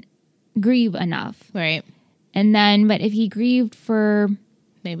Ryan grieve enough. Right. And then, but if he grieved for,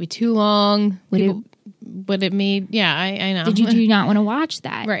 Maybe too long. Would it made, yeah, I know. did you do not want to watch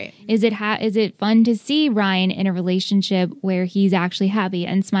that? Right. Is it fun to see Ryan in a relationship where he's actually happy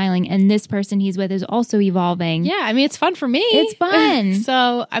and smiling and this person he's with is also evolving? Yeah, I mean, it's fun for me. It's fun.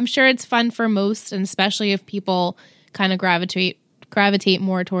 So I'm sure it's fun for most, and especially if people kind of gravitate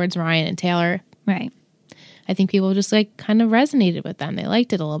more towards Ryan and Taylor. Right. I think people just like kind of resonated with them. They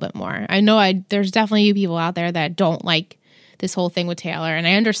liked it a little bit more. I know there's definitely people out there that don't like this whole thing with Taylor, and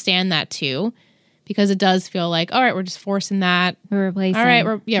I understand that too, because it does feel like, all right, we're just forcing that. We're replacing. All right,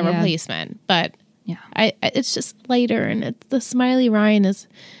 replacement. But Yeah. it's just lighter, and it's the smiley Ryan it's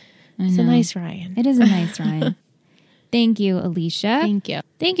a nice Ryan. It is a nice Ryan. Thank you, Alicia. Thank you.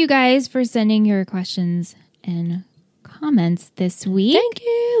 Thank you guys for sending your questions and comments this week. Thank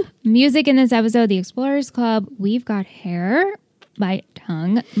you. Music in this episode, The Explorers Club, We've Got Hair by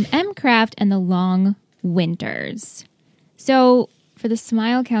Tongue, M. Craft, and The Long Winters. So for the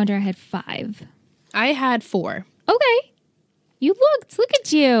smile counter, I had 5. I had 4. Okay. You looked. Look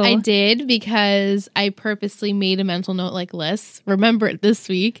at you. I did, because I purposely made a mental note like lists. Remember it this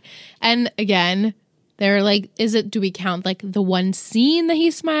week. And again, they're like, do we count like the one scene that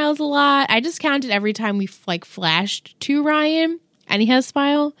he smiles a lot? I just counted every time we like flashed to Ryan and he has a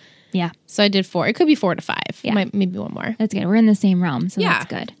smile. Yeah. So I did 4. It could be 4 to 5. Yeah. Maybe one more. That's good. We're in the same realm, so Yeah. that's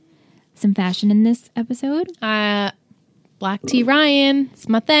good. Some fashion in this episode. Black tea Ryan. It's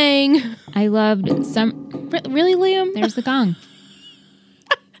my thing. I loved some. Really, Liam? There's the gong.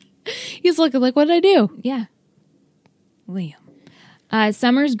 He's looking like, what did I do? Yeah. Liam.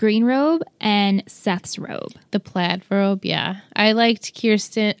 Summer's green robe and Seth's robe. The plaid robe, yeah. I liked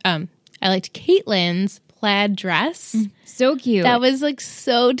Caitlin's plaid dress. So cute. That was like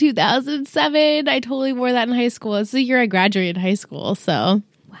so 2007. I totally wore that in high school. It's the year I graduated high school. So,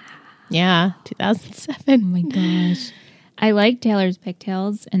 wow. Yeah, 2007. Oh my gosh. I like Taylor's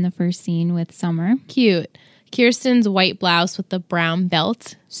pigtails in the first scene with Summer. Cute. Kirsten's white blouse with the brown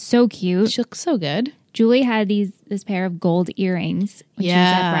belt. So cute. She looks so good. Julie had this pair of gold earrings when she was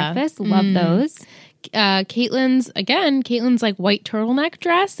at breakfast. Love those. Caitlin's like white turtleneck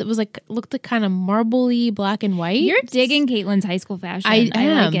dress. It was like, looked like kind of marbly black and white. You're digging Caitlin's high school fashion. I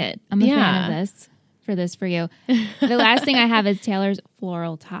like it. I'm a fan of this. For you. The last thing I have is Taylor's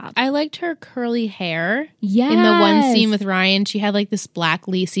floral top. I liked her curly hair. Yes. In the one scene with Ryan, she had like this black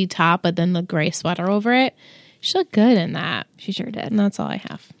lacy top, but then the gray sweater over it. She looked good in that. She sure did. And that's all I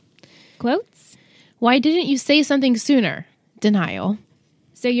have. Quotes? Why didn't you say something sooner? Denial.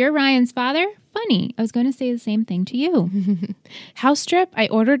 So you're Ryan's father? Funny. I was going to say the same thing to you. House trip, I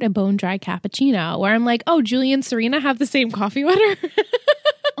ordered a bone dry cappuccino where I'm like, oh, Julie and Serena have the same coffee order.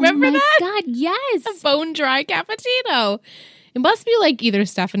 Remember oh my that? God, yes. A bone dry cappuccino. It must be like either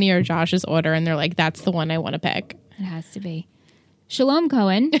Stephanie or Josh's order, and they're like, that's the one I want to pick. It has to be. Shalom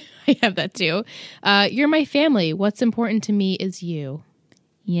Cohen. I have that too. You're my family. What's important to me is you.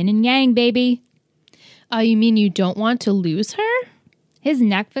 Yin and yang, baby. You mean you don't want to lose her? His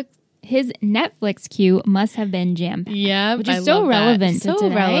Netflix queue must have been jam-packed. Yeah, which is so relevant to so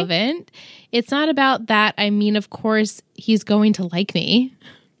today. relevant. It's not about that. I mean, of course, he's going to like me.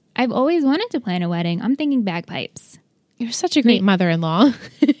 I've always wanted to plan a wedding. I'm thinking bagpipes. You're such a great mother-in-law.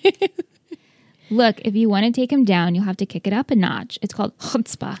 Look, if you want to take him down, you'll have to kick it up a notch. It's called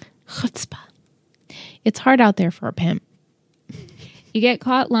chutzpah. Chutzpah. It's hard out there for a pimp. You get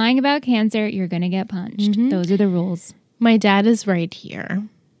caught lying about cancer, you're going to get punched. Mm-hmm. Those are the rules. My dad is right here.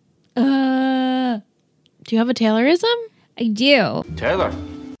 Do you have a Taylorism? I do.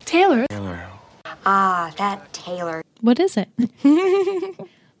 Taylor. Ah, that Taylor. What is it?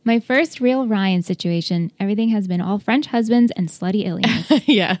 My first real Ryan situation, everything has been all French husbands and slutty aliens.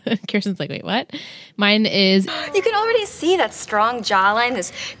 Yeah. Kirsten's like, wait, what? Mine is... You can already see that strong jawline,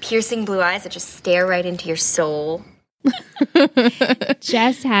 those piercing blue eyes that just stare right into your soul.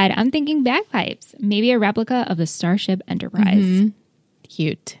 Jess had, I'm thinking bagpipes. Maybe a replica of the Starship Enterprise. Mm-hmm.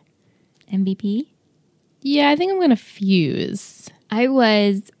 Cute. MVP? Yeah, I think I'm going to fuse. I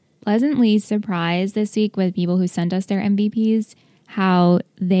was pleasantly surprised this week with people who sent us their MVPs, how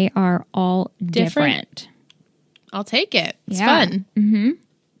they are all different. I'll take it. It's Yeah. fun. Mm-hmm.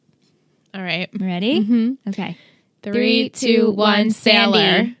 All right. Ready? Mm-hmm. Okay. 3, 2, 1,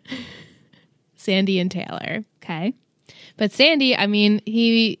 Sailor. Sandy and Taylor. Okay. But Sandy, I mean,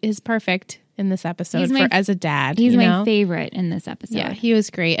 he is perfect. in this episode He's my- as a dad. He's you my know? favorite in this episode. Yeah, he was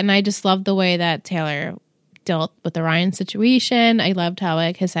great. And I just loved the way that Taylor dealt with the Ryan situation. I loved how,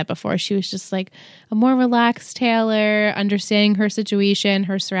 like I said before, she was just like a more relaxed Taylor, understanding her situation,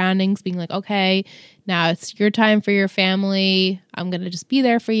 her surroundings, being like, okay, now it's your time for your family. I'm going to just be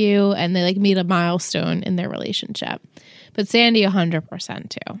there for you. And they like made a milestone in their relationship. But Sandy, 100%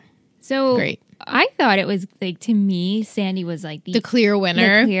 too. So Great. I thought it was like, to me, Sandy was like The clear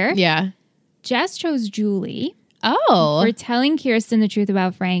winner. The clear? Yeah. Jess chose Julie Oh, for telling Kirsten the truth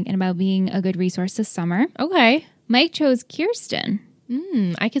about Frank and about being a good resource to Summer. okay. Mike chose Kirsten.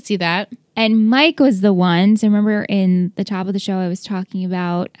 I could see that. And Mike was the one. So remember in the top of the show, I was talking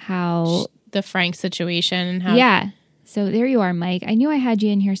about how... The Frank situation and how. Yeah. So there you are, Mike. I knew I had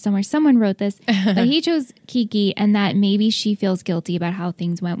you in here somewhere. Someone wrote this. But he chose Kiki, and that maybe she feels guilty about how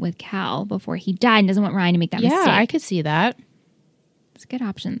things went with Cal before he died and doesn't want Ryan to make that Yeah, mistake. I could see that. It's good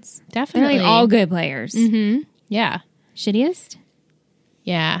options. Definitely. They're like all good players. Yeah. Shittiest?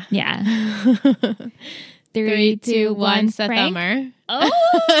 Yeah. Yeah. 3, 2, 1, Seth Frank. Elmer.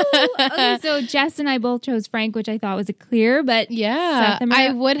 Oh, okay. So Jess and I both chose Frank, which I thought was a clear, but Yeah. Seth Elmer- I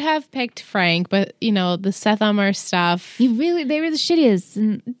would have picked Frank, but you know, the Seth Elmer stuff they were the shittiest,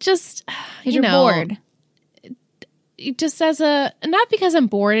 and just you're bored. Just as a not because I'm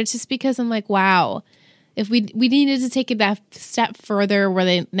bored, it's just because I'm like, wow, if we needed to take it that step further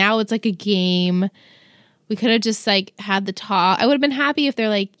where now it's like a game. We could have just like had the talk. I would have been happy if they're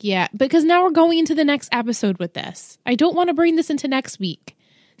like, yeah, because now we're going into the next episode with this. I don't want to bring this into next week.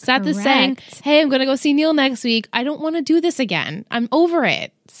 Seth is saying, Correct. hey, I'm going to go see Neil next week. I don't want to do this again. I'm over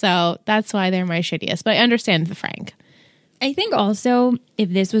it. So that's why they're my shittiest. But I understand the Frank. I think also if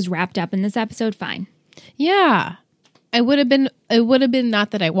this was wrapped up in this episode, fine. Yeah. It would have been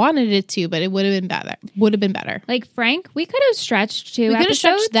not that I wanted it to, but it would have been better. Would have been better. Like Frank, we could have stretched 2 We could have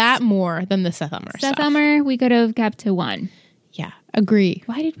episodes. stretched that more than the Seth Elmer Seth stuff. Elmer, we could have kept to 1. Yeah. Agree.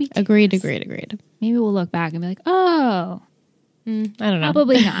 Why did we do Agreed. this? Maybe we'll look back and be like, oh, I don't know.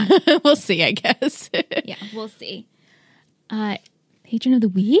 probably not. We'll see, I guess. Yeah, we'll see. Patron of the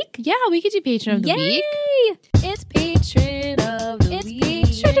week? Yeah, we could do Patron of the Yay! Week. It's Patron of the week.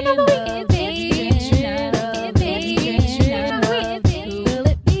 It's Patron of the week. It's Patron of the week. Who will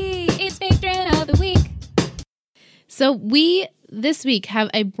it be? It's Patron of the week. So we, this week, have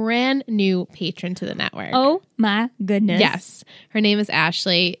a brand new patron to the network. Oh my goodness. Yes. Her name is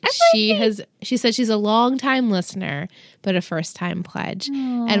Ashley. She said she's a long-time listener, but a first-time pledge.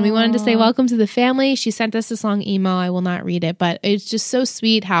 And we wanted to say welcome to the family. She sent us this long email. I will not read it, but it's just so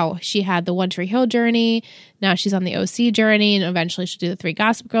sweet how she had the One Tree Hill journey. Now she's on the OC journey, and eventually she'll do the 3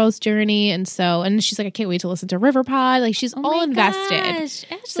 Gossip Girls journey. And she's like, I can't wait to listen to Riverpod. Like, she's all invested. Gosh,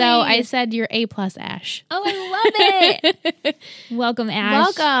 Ashley. So I said, you're A+, Ash. Oh, I love it. Welcome,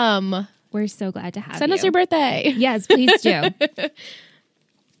 Ash. Welcome. We're so glad to have Send you. us your birthday. Yes, please do.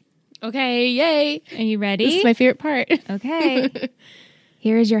 Okay, yay. Are you ready? This is my favorite part. Okay.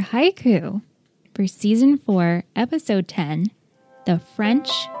 Here is your haiku for season 4, episode 10, The French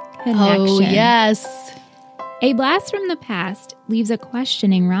Connection. Oh, yes. A blast from the past leaves a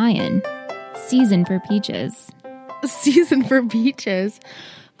questioning Ryan. Season for peaches. Season for beaches.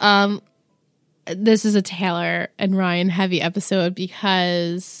 This is a Taylor and Ryan heavy episode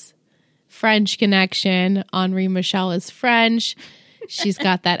because French connection. Henri Michel is French. She's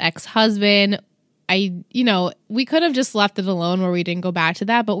got that ex-husband. We could have just left it alone where we didn't go back to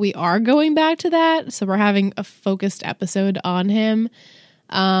that, but we are going back to that. So we're having a focused episode on him.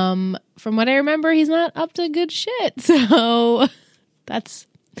 From what I remember, he's not up to good shit. So that's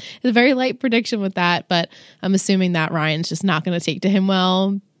a very light prediction with that, but I'm assuming that Ryan's just not going to take to him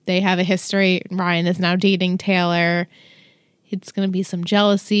well. They have a history. Ryan is now dating Taylor. It's going to be some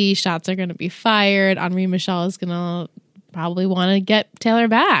jealousy. Shots are going to be fired. Henri Michel is going to probably want to get Taylor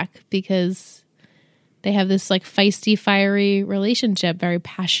back because they have this like feisty, fiery relationship, very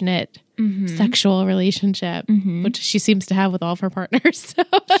passionate, sexual relationship, which she seems to have with all of her partners. So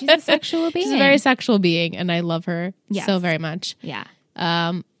She's a sexual being. she's a very sexual being, and I love her Yes. so very much. Yeah.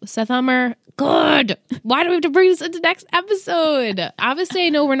 Seth Elmer, good. Why do we have to bring this into next episode? Obviously, I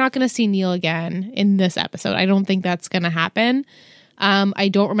know we're not going to see Neil again in this episode. I don't think that's going to happen. I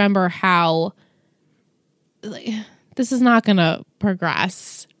don't remember how. This is not going to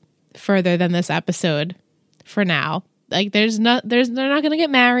progress further than this episode for now. Like, they're not going to get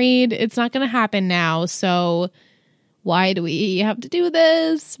married. It's not going to happen now. So why do we have to do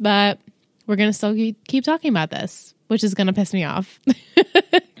this? But we're going to still keep talking about this, which is going to piss me off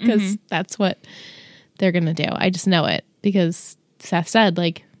because that's what they're going to do. I just know it because Seth said,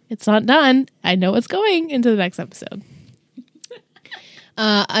 like, it's not done. I know it's going into the next episode.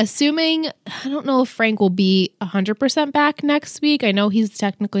 Assuming, I don't know if Frank will be 100% back next week. I know he's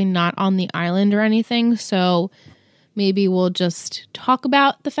technically not on the island or anything, so maybe we'll just talk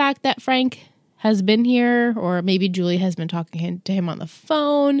about the fact that Frank has been here, or maybe Julie has been talking to him on the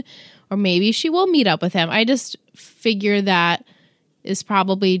phone, or maybe she will meet up with him. I just figure that is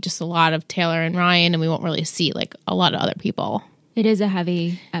probably just a lot of Taylor and Ryan, and we won't really see like a lot of other people. It is a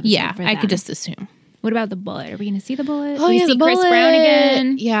heavy episode. Yeah, for I them. could just assume. What about the Bullet? Are we going to see the Bullet? Oh, we yeah, see the Chris Bullet. Brown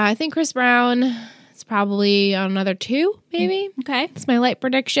again. Yeah, I think Chris Brown is probably on another 2, maybe. Okay. That's my light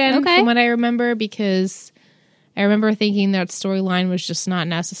prediction Okay. from what I remember, because I remember thinking that storyline was just not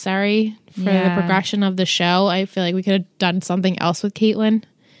necessary for the Yeah. progression of the show. I feel like we could have done something else with Caitlyn.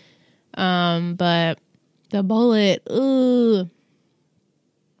 But the Bullet,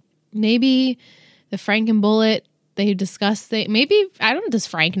 maybe the Frank and Bullet, they discussed maybe, I don't know, does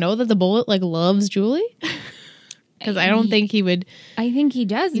Frank know that the Bullet like loves Julie? Because I don't think he would. I think he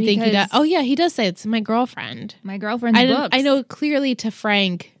does. You think he does? because Oh yeah, he does say it's my girlfriend. my girlfriend's books. I know clearly to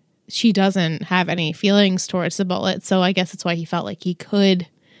Frank, she doesn't have any feelings towards the Bullet, so I guess that's why he felt like he could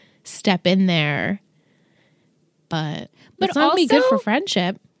step in there. But it's not be good also- for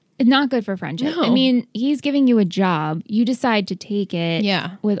friendship. It's not good for friendship. No. I mean, he's giving you a job. You decide to take it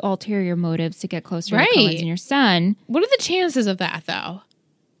Yeah. with ulterior motives to get closer Right. to Cohen's and your son. What are the chances of that, though?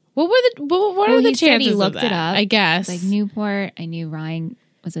 What Well, are the he said chances he of looked that? it up. I guess. Like Newport. I knew Ryan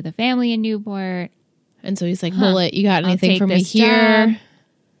was with a family in Newport. And so he's like, Bullet, you got I'll anything take for me this here? job.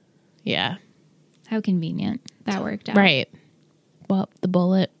 Yeah. How convenient. That worked out. Right. Well, the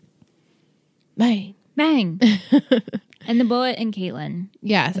Bullet. Bang. Bang. And the Bullet and Caitlyn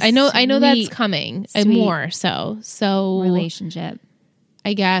Yes, I know that's sweet, coming. sweet More so. So relationship.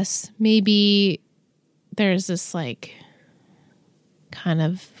 I guess maybe there's this like kind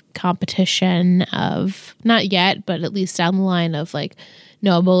of competition of, not yet, but at least down the line of like,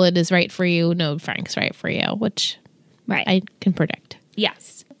 no, Bullet is right for you, no, Frank's right for you, which Right. I can predict.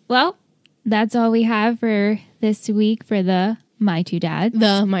 Yes. Well, that's all we have for this week for the My Two Dads.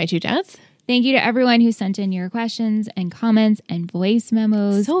 My Two Dads. Thank you to everyone who sent in your questions and comments and voice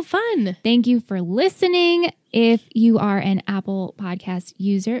memos. So fun. Thank you for listening. If you are an Apple Podcast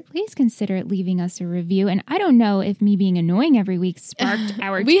user, please consider leaving us a review. And I don't know if me being annoying every week sparked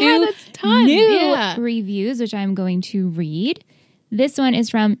our We had a ton, new yeah. reviews, which I'm going to read. This one is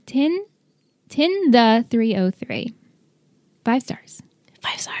from Tin the 303. 5 stars.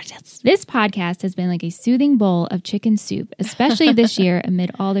 5 stars, yes. This podcast has been like a soothing bowl of chicken soup, especially this year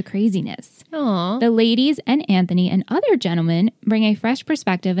amid all the craziness. Aw. The ladies and Anthony and other gentlemen bring a fresh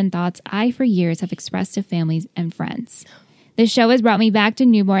perspective and thoughts I, for years, have expressed to families and friends. This show has brought me back to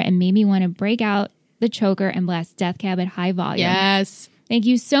Newport and made me want to break out the choker and blast Death Cab at high volume. Yes. Thank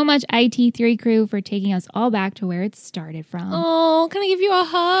you so much, IT3 crew, for taking us all back to where it started from. Oh, can I give you a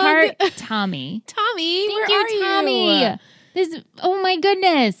hug? Heart, Tommy. Tommy, Thank where you, are you? Tommy. This, oh my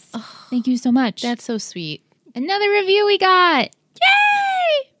goodness. Thank you so much. That's so sweet. Another review we got.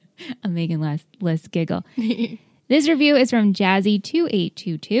 Yay! I'm making Les giggle. This review is from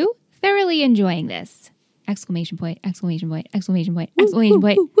Jazzy2822. Thoroughly enjoying this. Exclamation point, exclamation point, exclamation point, exclamation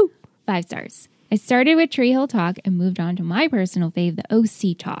point. 5 stars. I started with Tree Hill Talk and moved on to my personal fave, the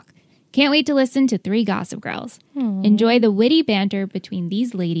OC Talk. Can't wait to listen to 3 Gossip Girls. Enjoy the witty banter between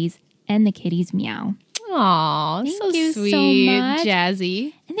these ladies and the kitties meow. Aw, Thank so you so sweet, much.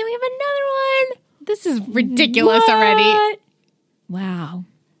 Jazzy. And then we have another one. This is ridiculous already. What? Wow.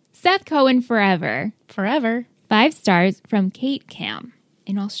 Seth Cohen Forever. Forever. 5 stars from Kate Cam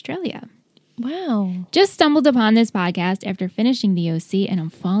in Australia. Wow. Just stumbled upon this podcast after finishing the OC and I'm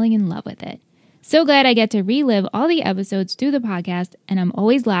falling in love with it. So glad I get to relive all the episodes through the podcast and I'm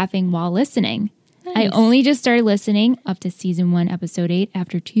always laughing while listening. I only just started listening up to season 1, episode 8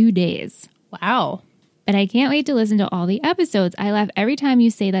 after 2 days. Wow. But I can't wait to listen to all the episodes. I laugh every time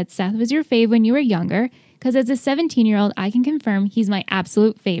you say that Seth was your fave when you were younger, because as a 17-year-old, I can confirm he's my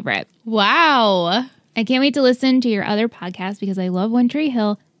absolute favorite. Wow. I can't wait to listen to your other podcasts because I love One Tree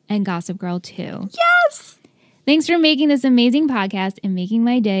Hill and Gossip Girl too. Yes. Thanks for making this amazing podcast and making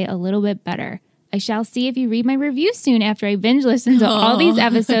my day a little bit better. I shall see if you read my review soon after I binge listen to all these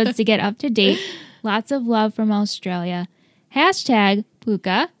episodes to get up to date. Lots of love from Australia. Hashtag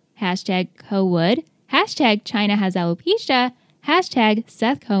Puka. Hashtag Cowood. Hashtag China has alopecia. Hashtag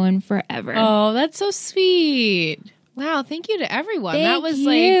Seth Cohen forever. Oh, that's so sweet. Wow. Thank you to everyone. That was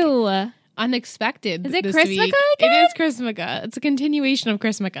like unexpected. Is it this Chrismica week. again? It is Chrismica. It's a continuation of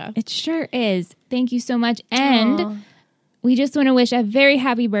Chrismica. It sure is. Thank you so much. And we just want to wish a very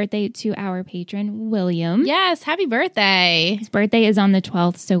happy birthday to our patron, William. Yes. Happy birthday. His birthday is on the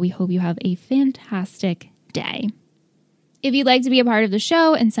 12th, so we hope you have a fantastic day. If you'd like to be a part of the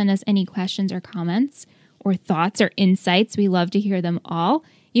show and send us any questions or comments or thoughts or insights, we love to hear them all.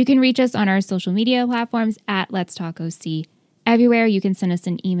 You can reach us on our social media platforms at Let's Talk OC. Everywhere you can send us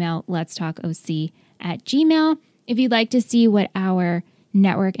an email, letstalkoc@gmail.com. If you'd like to see what our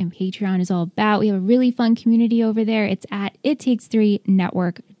network and Patreon is all about, we have a really fun community over there. It's at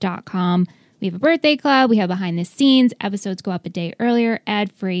ittakes3network.com. We have a birthday club. We have behind the scenes. Episodes go up a day earlier,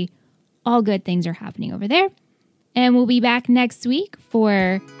 ad-free. All good things are happening over there. And we'll be back next week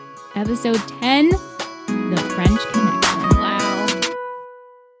for episode 10, The French Connection. Wow.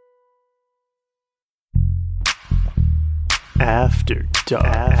 After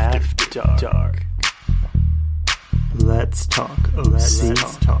dark. Let's talk OC.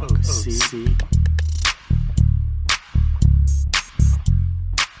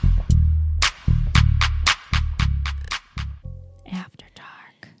 After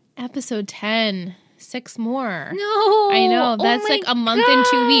Dark. Episode 10. 6 more. No. I know. That's Oh like my a month and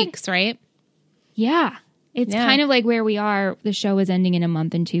 2 God. weeks, right? Yeah. It's Yeah. kind of like where we are. The show is ending in a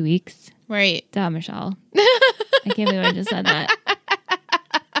month and 2 weeks. Right. Duh, Michelle. I can't believe I just said that.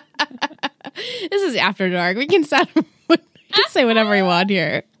 This is After Dark. We can say whatever we want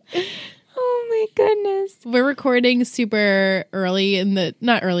here. Oh my goodness. We're recording super early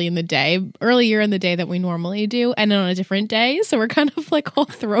earlier in the day that we normally do, and on a different day. So we're kind of like all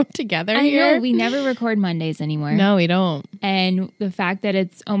thrown together I here. know. We never record Mondays anymore. No, we don't. And the fact that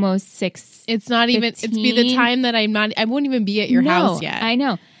it's almost 6. It's not even, it's be the 15. time that I wouldn't even be at your house yet. I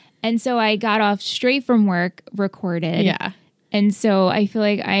know. And so I got off straight from work, recorded. Yeah. And so I feel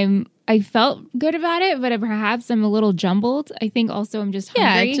like I felt good about it, but perhaps I'm a little jumbled. I think also I'm just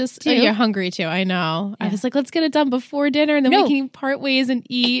hungry. Too. You're hungry too. I know. I Yeah. was like, let's get it done before dinner, and then No. we can part ways and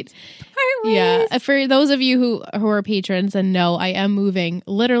eat. Part ways. Yeah. For those of you who are patrons and know, I am moving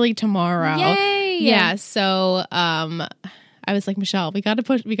literally tomorrow. Yay. Yeah. So, I was like, Michelle, we got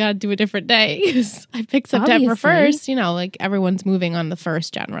to do a different day. 'Cause I picked September Obviously. 1st. Like everyone's moving on the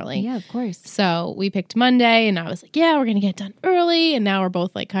 1st generally. Yeah, of course. So we picked Monday, and I was like, yeah, we're going to get done early. And now we're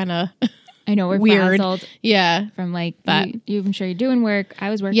both like kind of I know we're weird. frazzled Yeah. from like, But- I'm sure you're doing work. I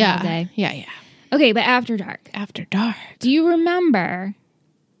was working all day. Yeah. Okay, but After Dark. After Dark. Do you remember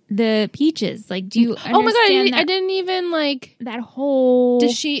the peaches? Like, do you understand Oh my God. I that, didn't even like. that whole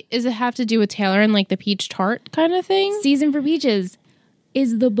Does it have to do with Taylor and like the peach tart kind of thing? Season for Peaches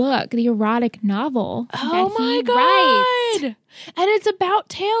is the book, the erotic novel Oh that my he God. writes. And it's about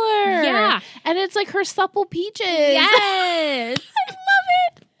Taylor. Yeah. And it's like her supple peaches. Yes. I love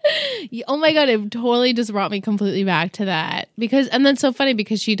it. Oh my God, it totally just brought me completely back to that. And then so funny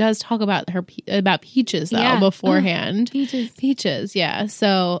because she does talk about about peaches though Yeah. beforehand. Peaches. Yeah.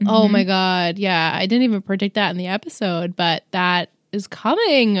 So, oh my God. Yeah. I didn't even predict that in the episode, but that is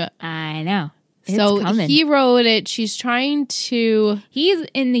coming. I know. It's so coming. he wrote it. She's trying to. He's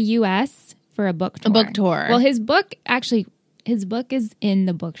in the U.S. for a book tour. A book tour. Well, his book is in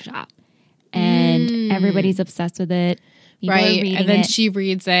the bookshop, and everybody's obsessed with it. People are Right. reading And then it. she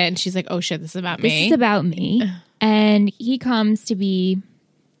reads it and she's like, oh shit, this is about me. This is about me. And he comes to be,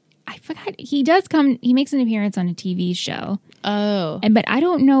 I forgot, he makes an appearance on a TV show. Oh. But I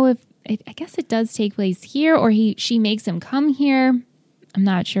don't know if, I guess it does take place here or she makes him come here. I'm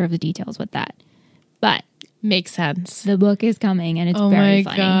not sure of the details with that. But Makes sense. the book is coming and it's Oh very my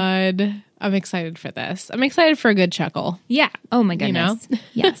funny. God. I'm excited for this. I'm excited for a good chuckle. Yeah. Oh my You know? goodness.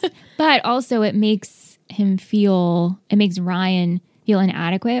 Yes. But also it makes Ryan feel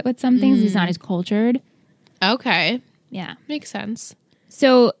inadequate with some things. He's not as cultured. Okay. Yeah. Makes sense.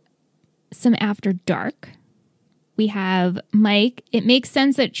 So some After Dark. We have Mike. It makes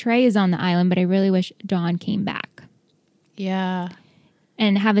sense that Trey is on the island, but I really wish Dawn came back. Yeah.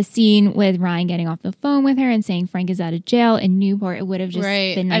 And have a scene with Ryan getting off the phone with her and saying Frank is out of jail in Newport. It would have just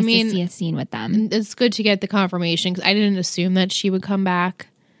Right. been I nice mean, to see a scene with them. It's good to get the confirmation because I didn't assume that she would come back.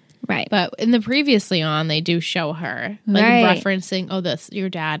 Right. But in the previously on, they do show her like Right. referencing, oh, your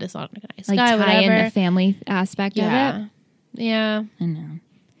dad is not a nice like guy, tie whatever. in the family aspect of it. Yeah. Yeah. I know.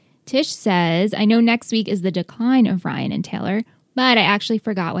 Tish says, I know next week is the decline of Ryan and Taylor, but I actually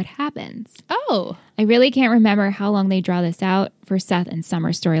forgot what happens. Oh. I really can't remember how long they draw this out for Seth and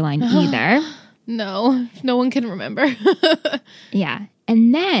Summer's storyline either. No. No one can remember. Yeah.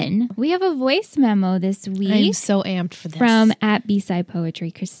 And then we have a voice memo this I'm week so amped for this. from at B-Side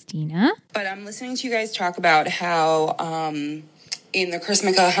Poetry Christina. But I'm listening to you guys talk about how in the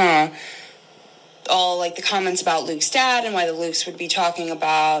Chrismica, all like the comments about Luke's dad and why the Lukes would be talking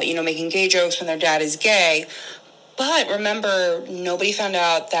about, making gay jokes when their dad is gay. But remember, nobody found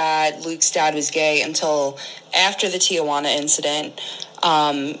out that Luke's dad was gay until after the Tijuana incident.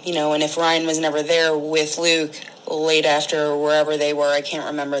 And if Ryan was never there with Luke, late after wherever they were. I can't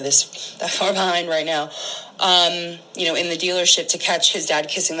remember this that far behind right now. You know, in the dealership to catch his dad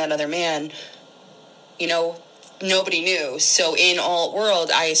kissing that other man. You know, nobody knew. So in Alt World,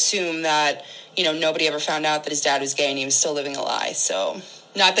 I assume that, you know, nobody ever found out that his dad was gay and he was still living a lie. So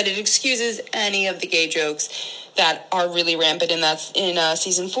not that it excuses any of the gay jokes that are really rampant in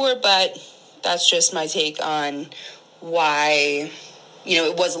season 4, but that's just my take on why, you know,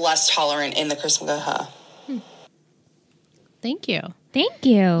 it was less tolerant in the Christmas. Thank you. Thank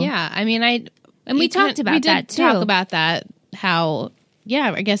you. Yeah, I mean, we talked about that too. Talk about that. How,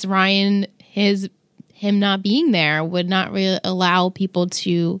 yeah, I guess Ryan, him not being there would not really allow people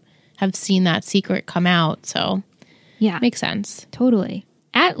to have seen that secret come out. So, yeah, makes sense. Totally.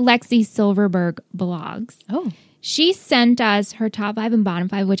 At Lexi Silverberg blogs. Oh. She sent us her top 5 and bottom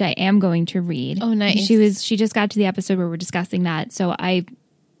 5, which I am going to read. Oh, nice. She just got to the episode where we're discussing that, so I'm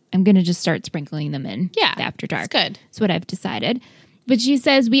going to just start sprinkling them in. Yeah, after dark. That's good. That's what I've decided. But she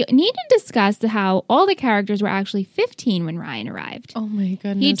says we need to discuss how all the characters were actually 15 when Ryan arrived. Oh my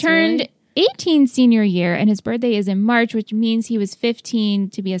goodness! He turned 18 senior year, and his birthday is in March, which means he was 15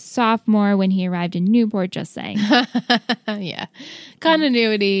 to be a sophomore when he arrived in Newport. Just saying. Yeah,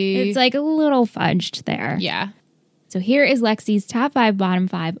 continuity. It's like a little fudged there. Yeah. So here is Lexi's top 5,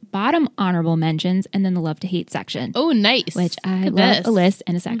 bottom honorable mentions, and then the love to hate section. Oh, nice. Which I love a list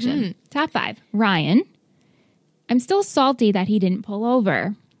and a section. Mm-hmm. Top 5, Ryan. I'm still salty that he didn't pull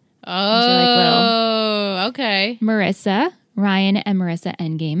over. Oh, okay. Marissa, Ryan and Marissa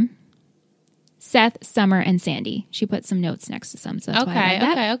endgame. Seth, Summer, and Sandy. She put some notes next to some, so that's why I read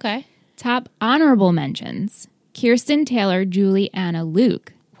that. Okay. Top honorable mentions. Kirsten, Taylor, Julie, Anna,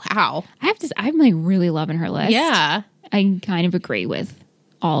 Luke. Wow. I have to say, I'm like really loving her list. Yeah. I kind of agree with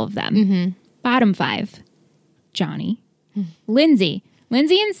all of them. Mm-hmm. Bottom 5, Johnny. Lindsay.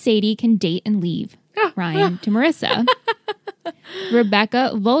 Lindsay and Sadie can date and leave. Ryan to Marissa.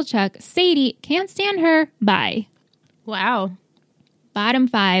 Rebecca, Volchuk, Sadie, can't stand her. Bye. Wow. Bottom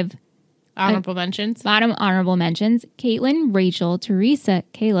 5. Honorable mentions. Bottom honorable mentions. Caitlin, Rachel, Teresa,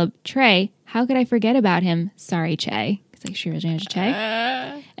 Caleb, Trey. How could I forget about him? Sorry, Che. Because like she originally had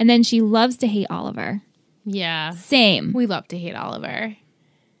Che. And then she loves to hate Oliver. Yeah. Same. We love to hate Oliver.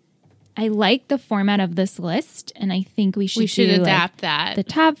 I like the format of this list, and I think we should adapt that. The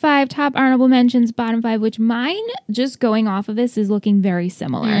top 5, top honorable mentions, bottom 5, which mine, just going off of this, is looking very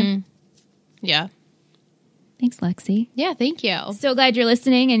similar. Yeah. Thanks, Lexi. Yeah, thank you. So glad you're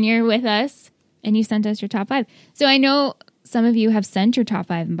listening and you're with us, and you sent us your top 5. So I know some of you have sent your top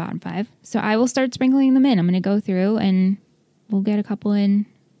 5 and bottom 5, so I will start sprinkling them in. I'm going to go through, and we'll get a couple in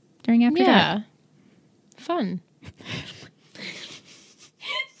during After Dark. Yeah. Fun.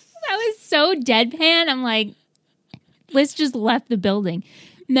 That was so deadpan. I'm like, Liz just left the building.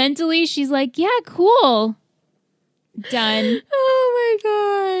 Mentally, she's like, yeah, cool. Done. Oh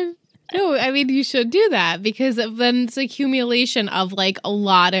my God. No, I mean, you should do that because then it's accumulation of like a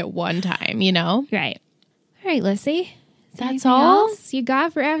lot at one time, you know? Right. All right, Lissy. That's all you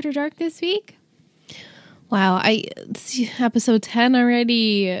got for After Dark this week? Wow. It's episode 10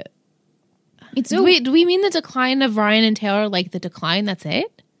 already. Do we mean the decline of Ryan and Taylor, like the decline, that's it?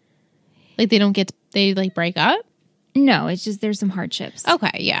 Like they like break up? No, it's just there's some hardships.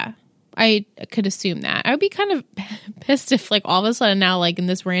 Okay, yeah. I could assume that. I would be kind of pissed if like all of a sudden now like in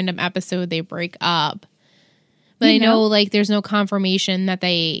this random episode they break up. But I know like there's no confirmation that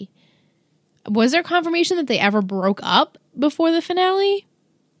was there confirmation that they ever broke up before the finale?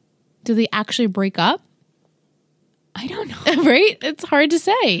 Do they actually break up? I don't know. Right? It's hard to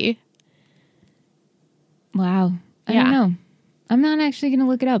say. Wow. I don't know. I'm not actually going to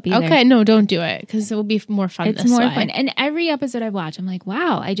look it up either. Okay, no, don't do it because it will be more fun. It's more fun. And every episode I've watched, I'm like,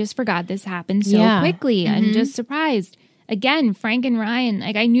 wow, I just forgot this happened so quickly. Mm-hmm. I'm just surprised. Again, Frank and Ryan,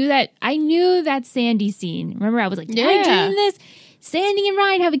 like I knew that Sandy scene. Remember, I was like, did I dream this? Sandy and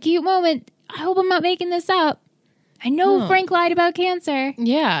Ryan have a cute moment. I hope I'm not making this up. I know Frank lied about cancer.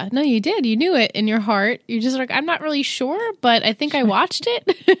 Yeah. No, you did. You knew it in your heart. You're just like, I'm not really sure, but I think I watched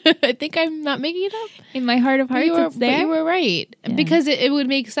it. I think I'm not making it up. In my heart of hearts, it's there. But you were right. Yeah. Because it would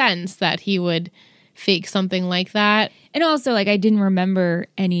make sense that he would fake something like that. And also, like, I didn't remember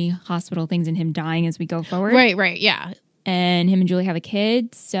any hospital things and him dying as we go forward. Right, yeah. And him and Julie have a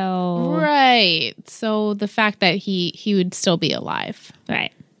kid, so... Right. So the fact that he would still be alive.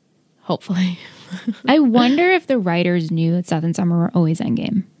 Right. Hopefully. I wonder if the writers knew that Seth and Summer were always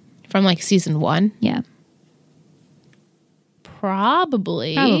endgame. From like season 1? Yeah.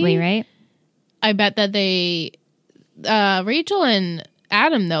 Probably, right? I bet that they, Rachel and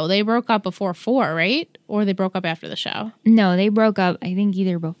Adam, though. They broke up before 4, right? Or they broke up after the show? No, they broke up, I think,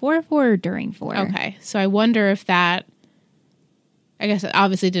 either before 4 or during 4. Okay. So I wonder if that, I guess it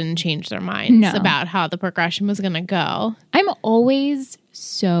obviously didn't change their minds about how the progression was going to go. I'm always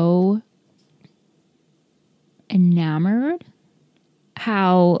so enamored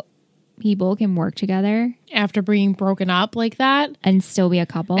how people can work together After being broken up like that. and still be a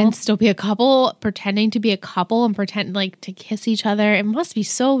couple. And still be a couple, pretending to be a couple and pretend like to kiss each other. It must be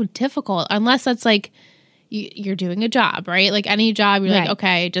so difficult unless that's like you're doing a job, right? Like any job, you're like,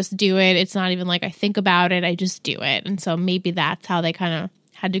 okay, just do it. It's not even like I think about it. I just do it. And so maybe that's how they kind of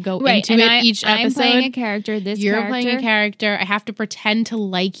had to go into it each episode. I'm playing a character. You're playing a character. I have to pretend to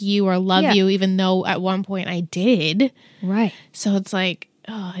like you or love you, even though at one point I did. Right. So it's like,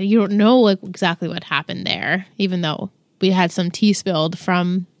 you don't know like exactly what happened there, even though we had some tea spilled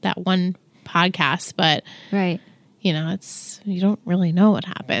from that one podcast. But you know, you don't really know what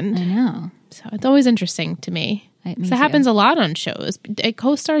happened. I know. So it's always interesting to me. It happens a lot on shows.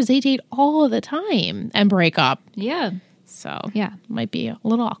 Co-stars, they date all the time and break up. Yeah. So might be a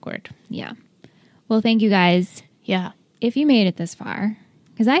little awkward. Yeah. Well, thank you guys. Yeah. If you made it this far,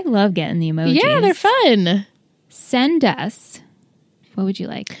 because I love getting the emojis. Yeah, they're fun. Send us. What would you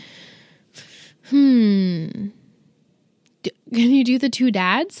like? Can you do the 2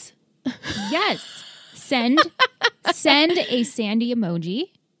 dads? Yes. Send a Sandy emoji.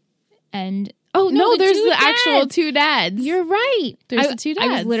 And no, there's the dads. Actual 2 dads. You're right. There's the 2 dads.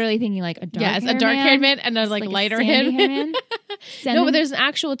 I was literally thinking like a dark a dark-haired man and a like lighter haired man. No, but there's an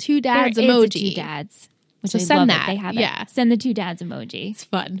actual 2 dads emoji. 2 dads. So send that. They have it. Send the 2 dads emoji. It's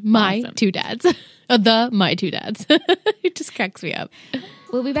fun. My 2 dads. My 2 dads. It just cracks me up.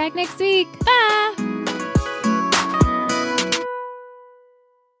 We'll be back next week. Bye.